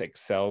she just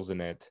excels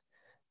in it.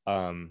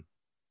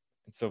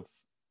 So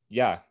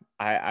yeah,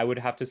 I would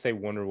have to say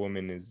Wonder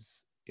Woman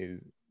is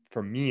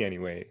for me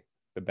anyway,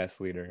 the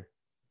best leader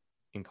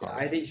in Yeah,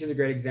 comics. I think she's a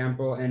great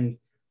example. And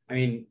I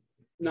mean,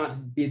 not to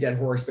be a dead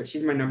horse, but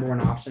she's my number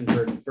one option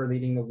for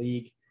leading the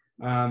league.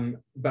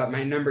 But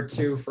my number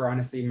two for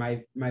honestly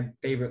my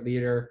favorite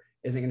leader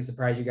isn't going to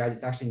surprise you guys.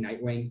 It's actually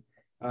Nightwing.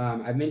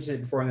 I've mentioned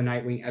it before in the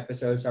Nightwing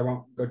episode, so I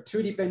won't go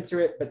too deep into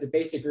it. But the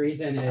basic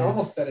reason is I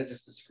almost said it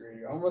just to screw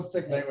you. I almost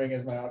took Nightwing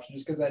as my option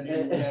just because I knew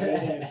you wouldn't have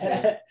anything to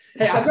say.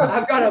 Hey, I've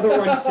got other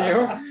ones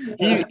too.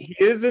 He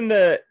is in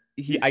the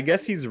I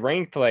guess he's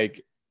ranked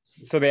like,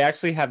 so they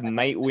actually have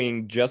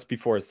Nightwing just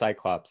before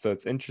Cyclops. So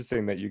it's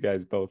interesting that you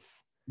guys both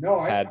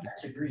No, I had.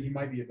 actually agree. He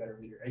might be a better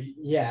leader.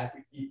 Yeah,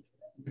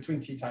 Between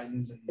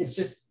T-Titans and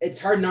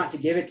it's hard not to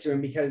give it to him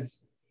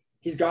because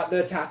he's got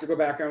the tactical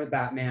background with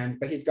Batman,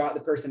 but he's got the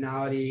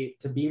personality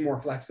to be more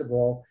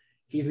flexible.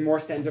 He's more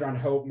centered on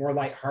hope, more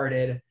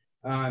lighthearted.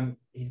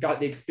 He's got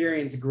the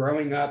experience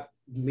growing up,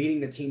 leading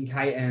the Teen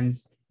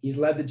Titans. He's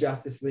led the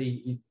Justice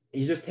League.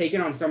 He's just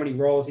taken on so many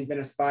roles. He's been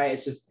a spy.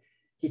 It's just,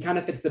 he kind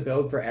of fits the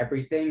build for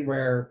everything,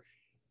 where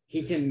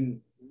he can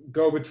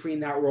go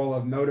between that role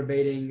of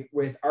motivating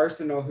with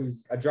Arsenal,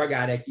 who's a drug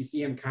addict. You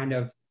see him kind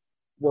of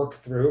work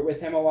through it with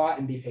him a lot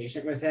and be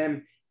patient with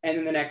him. And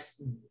then the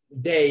next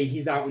day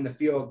he's out in the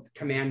field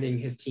commanding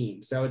his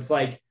team. So it's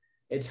like,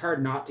 it's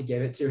hard not to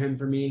give it to him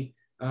for me.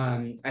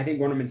 I think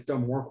Wonder Woman's still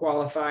more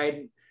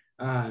qualified.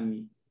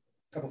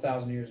 couple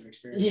thousand years of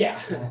experience. Yeah.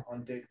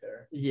 on Dick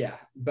there. Yeah,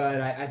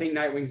 but I think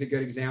Nightwing's a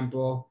good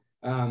example.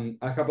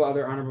 A couple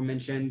other honorable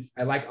mentions.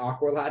 I like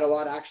Aqualad a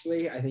lot,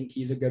 actually. I think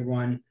he's a good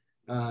one.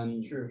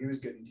 True, he was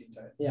good in Teen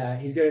Titans. Yeah,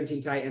 he's good in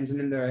Teen Titans. And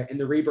in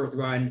the Rebirth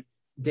run,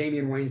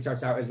 Damian Wayne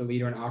starts out as a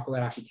leader, and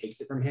Aqualad actually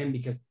takes it from him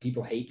because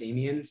people hate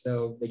Damian,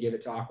 so they give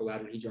it to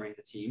Aqualad when he joins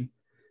the team.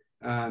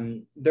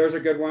 Those are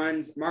good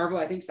ones. Marvel,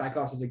 I think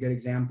Cyclops is a good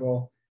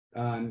example.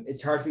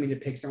 It's hard for me to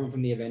pick someone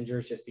from the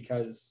Avengers just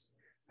because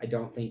I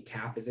don't think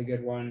Cap is a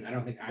good one. I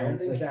don't think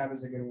Cap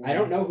is a good one. I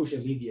don't know who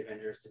should lead the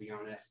Avengers, to be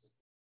honest.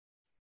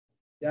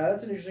 Yeah,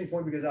 that's an interesting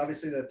point because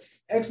obviously the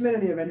X-Men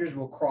and the Avengers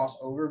will cross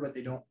over, but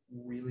they don't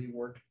really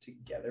work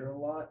together a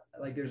lot.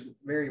 Like there's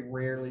very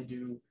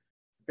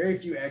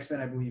few X-Men,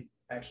 I believe,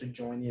 actually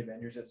join the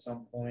Avengers at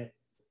some point.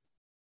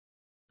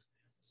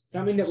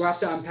 Something that we'll have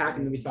to unpack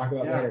and maybe talk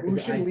about later. Who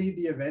should lead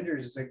the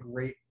Avengers is a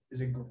great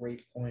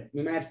point.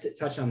 We might have to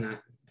touch on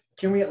that.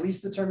 Can we at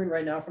least determine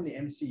right now from the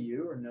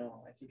MCU or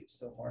no? I think it's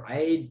still hard.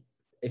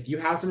 If you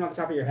have someone off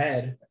the top of your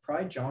head,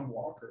 probably John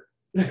Walker.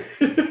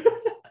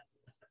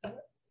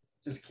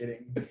 Just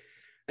kidding.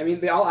 I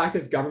mean, they all act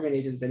as government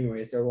agents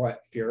anyway. So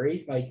what?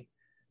 Fury? Like,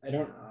 I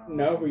don't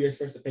know who you're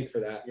supposed to pick for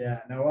that.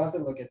 Yeah, no, we'll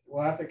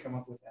have to come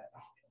up with that.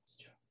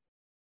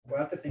 We'll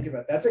have to think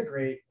about it. That's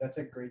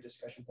a great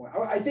discussion point.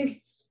 I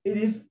think it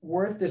is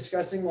worth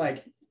discussing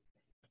like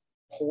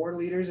poor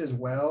leaders as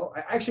well. I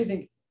actually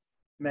think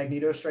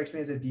Magneto strikes me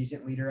as a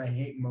decent leader. I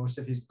hate most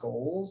of his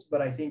goals,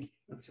 but I think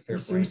he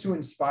seems to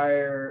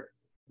inspire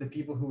the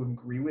people who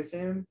agree with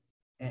him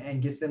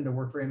and gets them to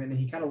work for him. And then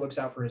he kind of looks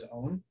out for his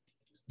own.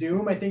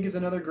 Doom, I think, is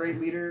another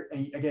great leader.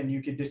 And again,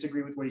 you could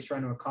disagree with what he's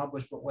trying to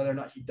accomplish, but whether or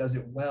not he does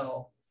it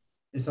well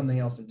is something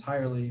else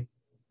entirely.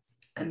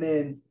 And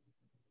then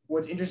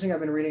what's interesting, I've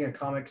been reading a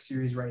comic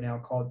series right now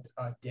called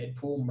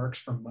Deadpool Mercs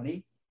for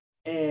Money.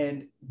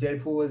 And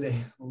Deadpool is a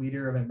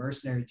leader of a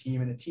mercenary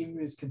team, and the team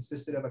is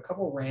consisted of a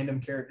couple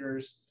random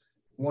characters.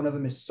 One of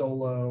them is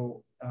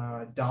Solo.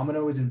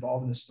 Domino is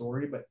involved in the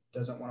story, but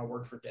doesn't want to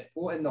work for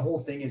Deadpool. And the whole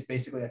thing is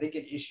basically, I think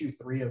in issue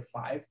 3 of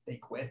 5, they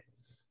quit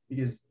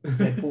because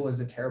Deadpool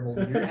is a terrible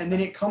leader. And then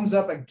it comes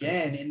up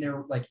again in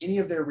their, like any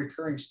of their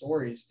recurring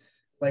stories.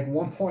 Like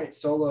one point,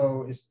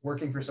 Solo is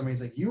working for somebody.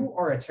 He's like, "You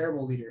are a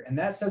terrible leader," and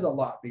that says a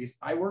lot because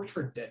I worked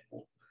for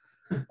Deadpool.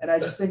 And I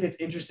just think it's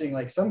interesting.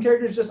 Like some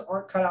characters just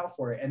aren't cut out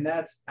for it. And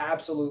that's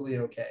absolutely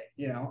okay.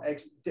 You know,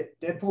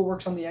 Deadpool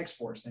works on the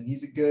X-Force and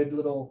he's a good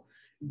little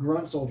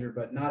grunt soldier,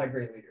 but not a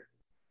great leader.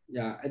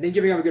 Yeah. I think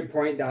giving up a good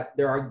point that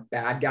there are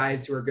bad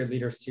guys who are good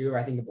leaders too.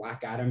 I think of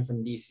Black Adam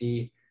from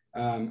DC.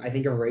 I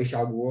think of Ra's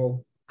al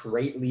Ghul,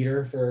 great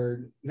leader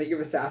for League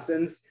of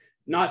Assassins.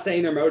 Not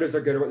saying their motives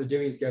are good or what they're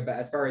doing is good, but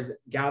as far as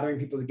gathering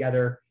people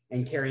together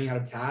and carrying out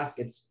a task,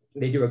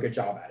 they do a good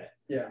job at it.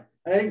 Yeah.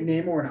 I think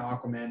Namor and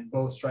Aquaman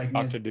both strike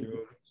me. Dr. Doom.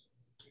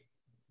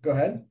 Go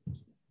ahead.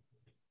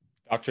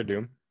 Dr.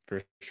 Doom,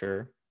 for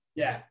sure.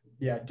 Yeah.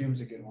 Yeah,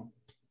 Doom's a good one.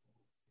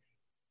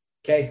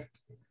 Okay.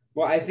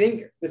 Well, I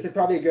think this is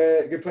probably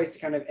a good place to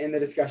kind of end the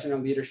discussion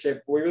on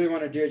leadership. What we really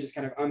want to do is just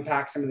kind of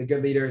unpack some of the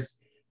good leaders,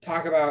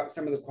 talk about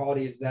some of the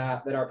qualities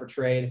that are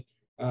portrayed,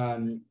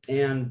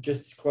 and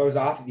just close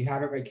off. If you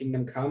haven't read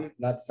Kingdom Come,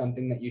 that's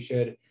something that you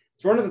should.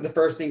 It's one of the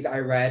first things I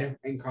read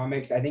in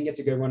comics. I think it's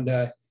a good one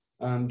to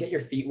get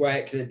your feet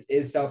wet because it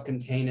is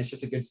self-contained. It's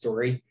just a good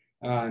story.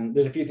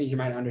 There's a few things you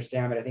might not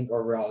understand, but I think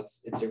overall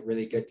it's a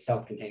really good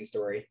self-contained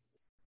story.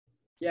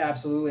 Yeah,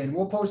 absolutely. And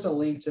we'll post a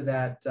link to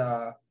that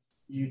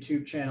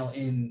YouTube channel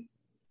in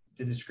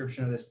the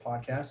description of this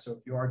podcast. So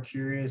if you are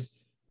curious,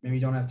 maybe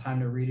you don't have time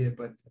to read it,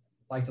 but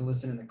like to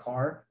listen in the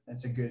car,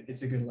 it's a good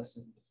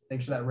listen.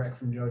 Thanks for that rec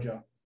from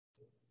JoJo.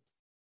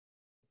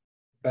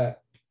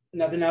 But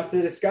nothing else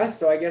to discuss.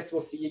 So I guess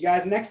we'll see you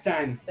guys next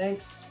time.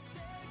 Thanks.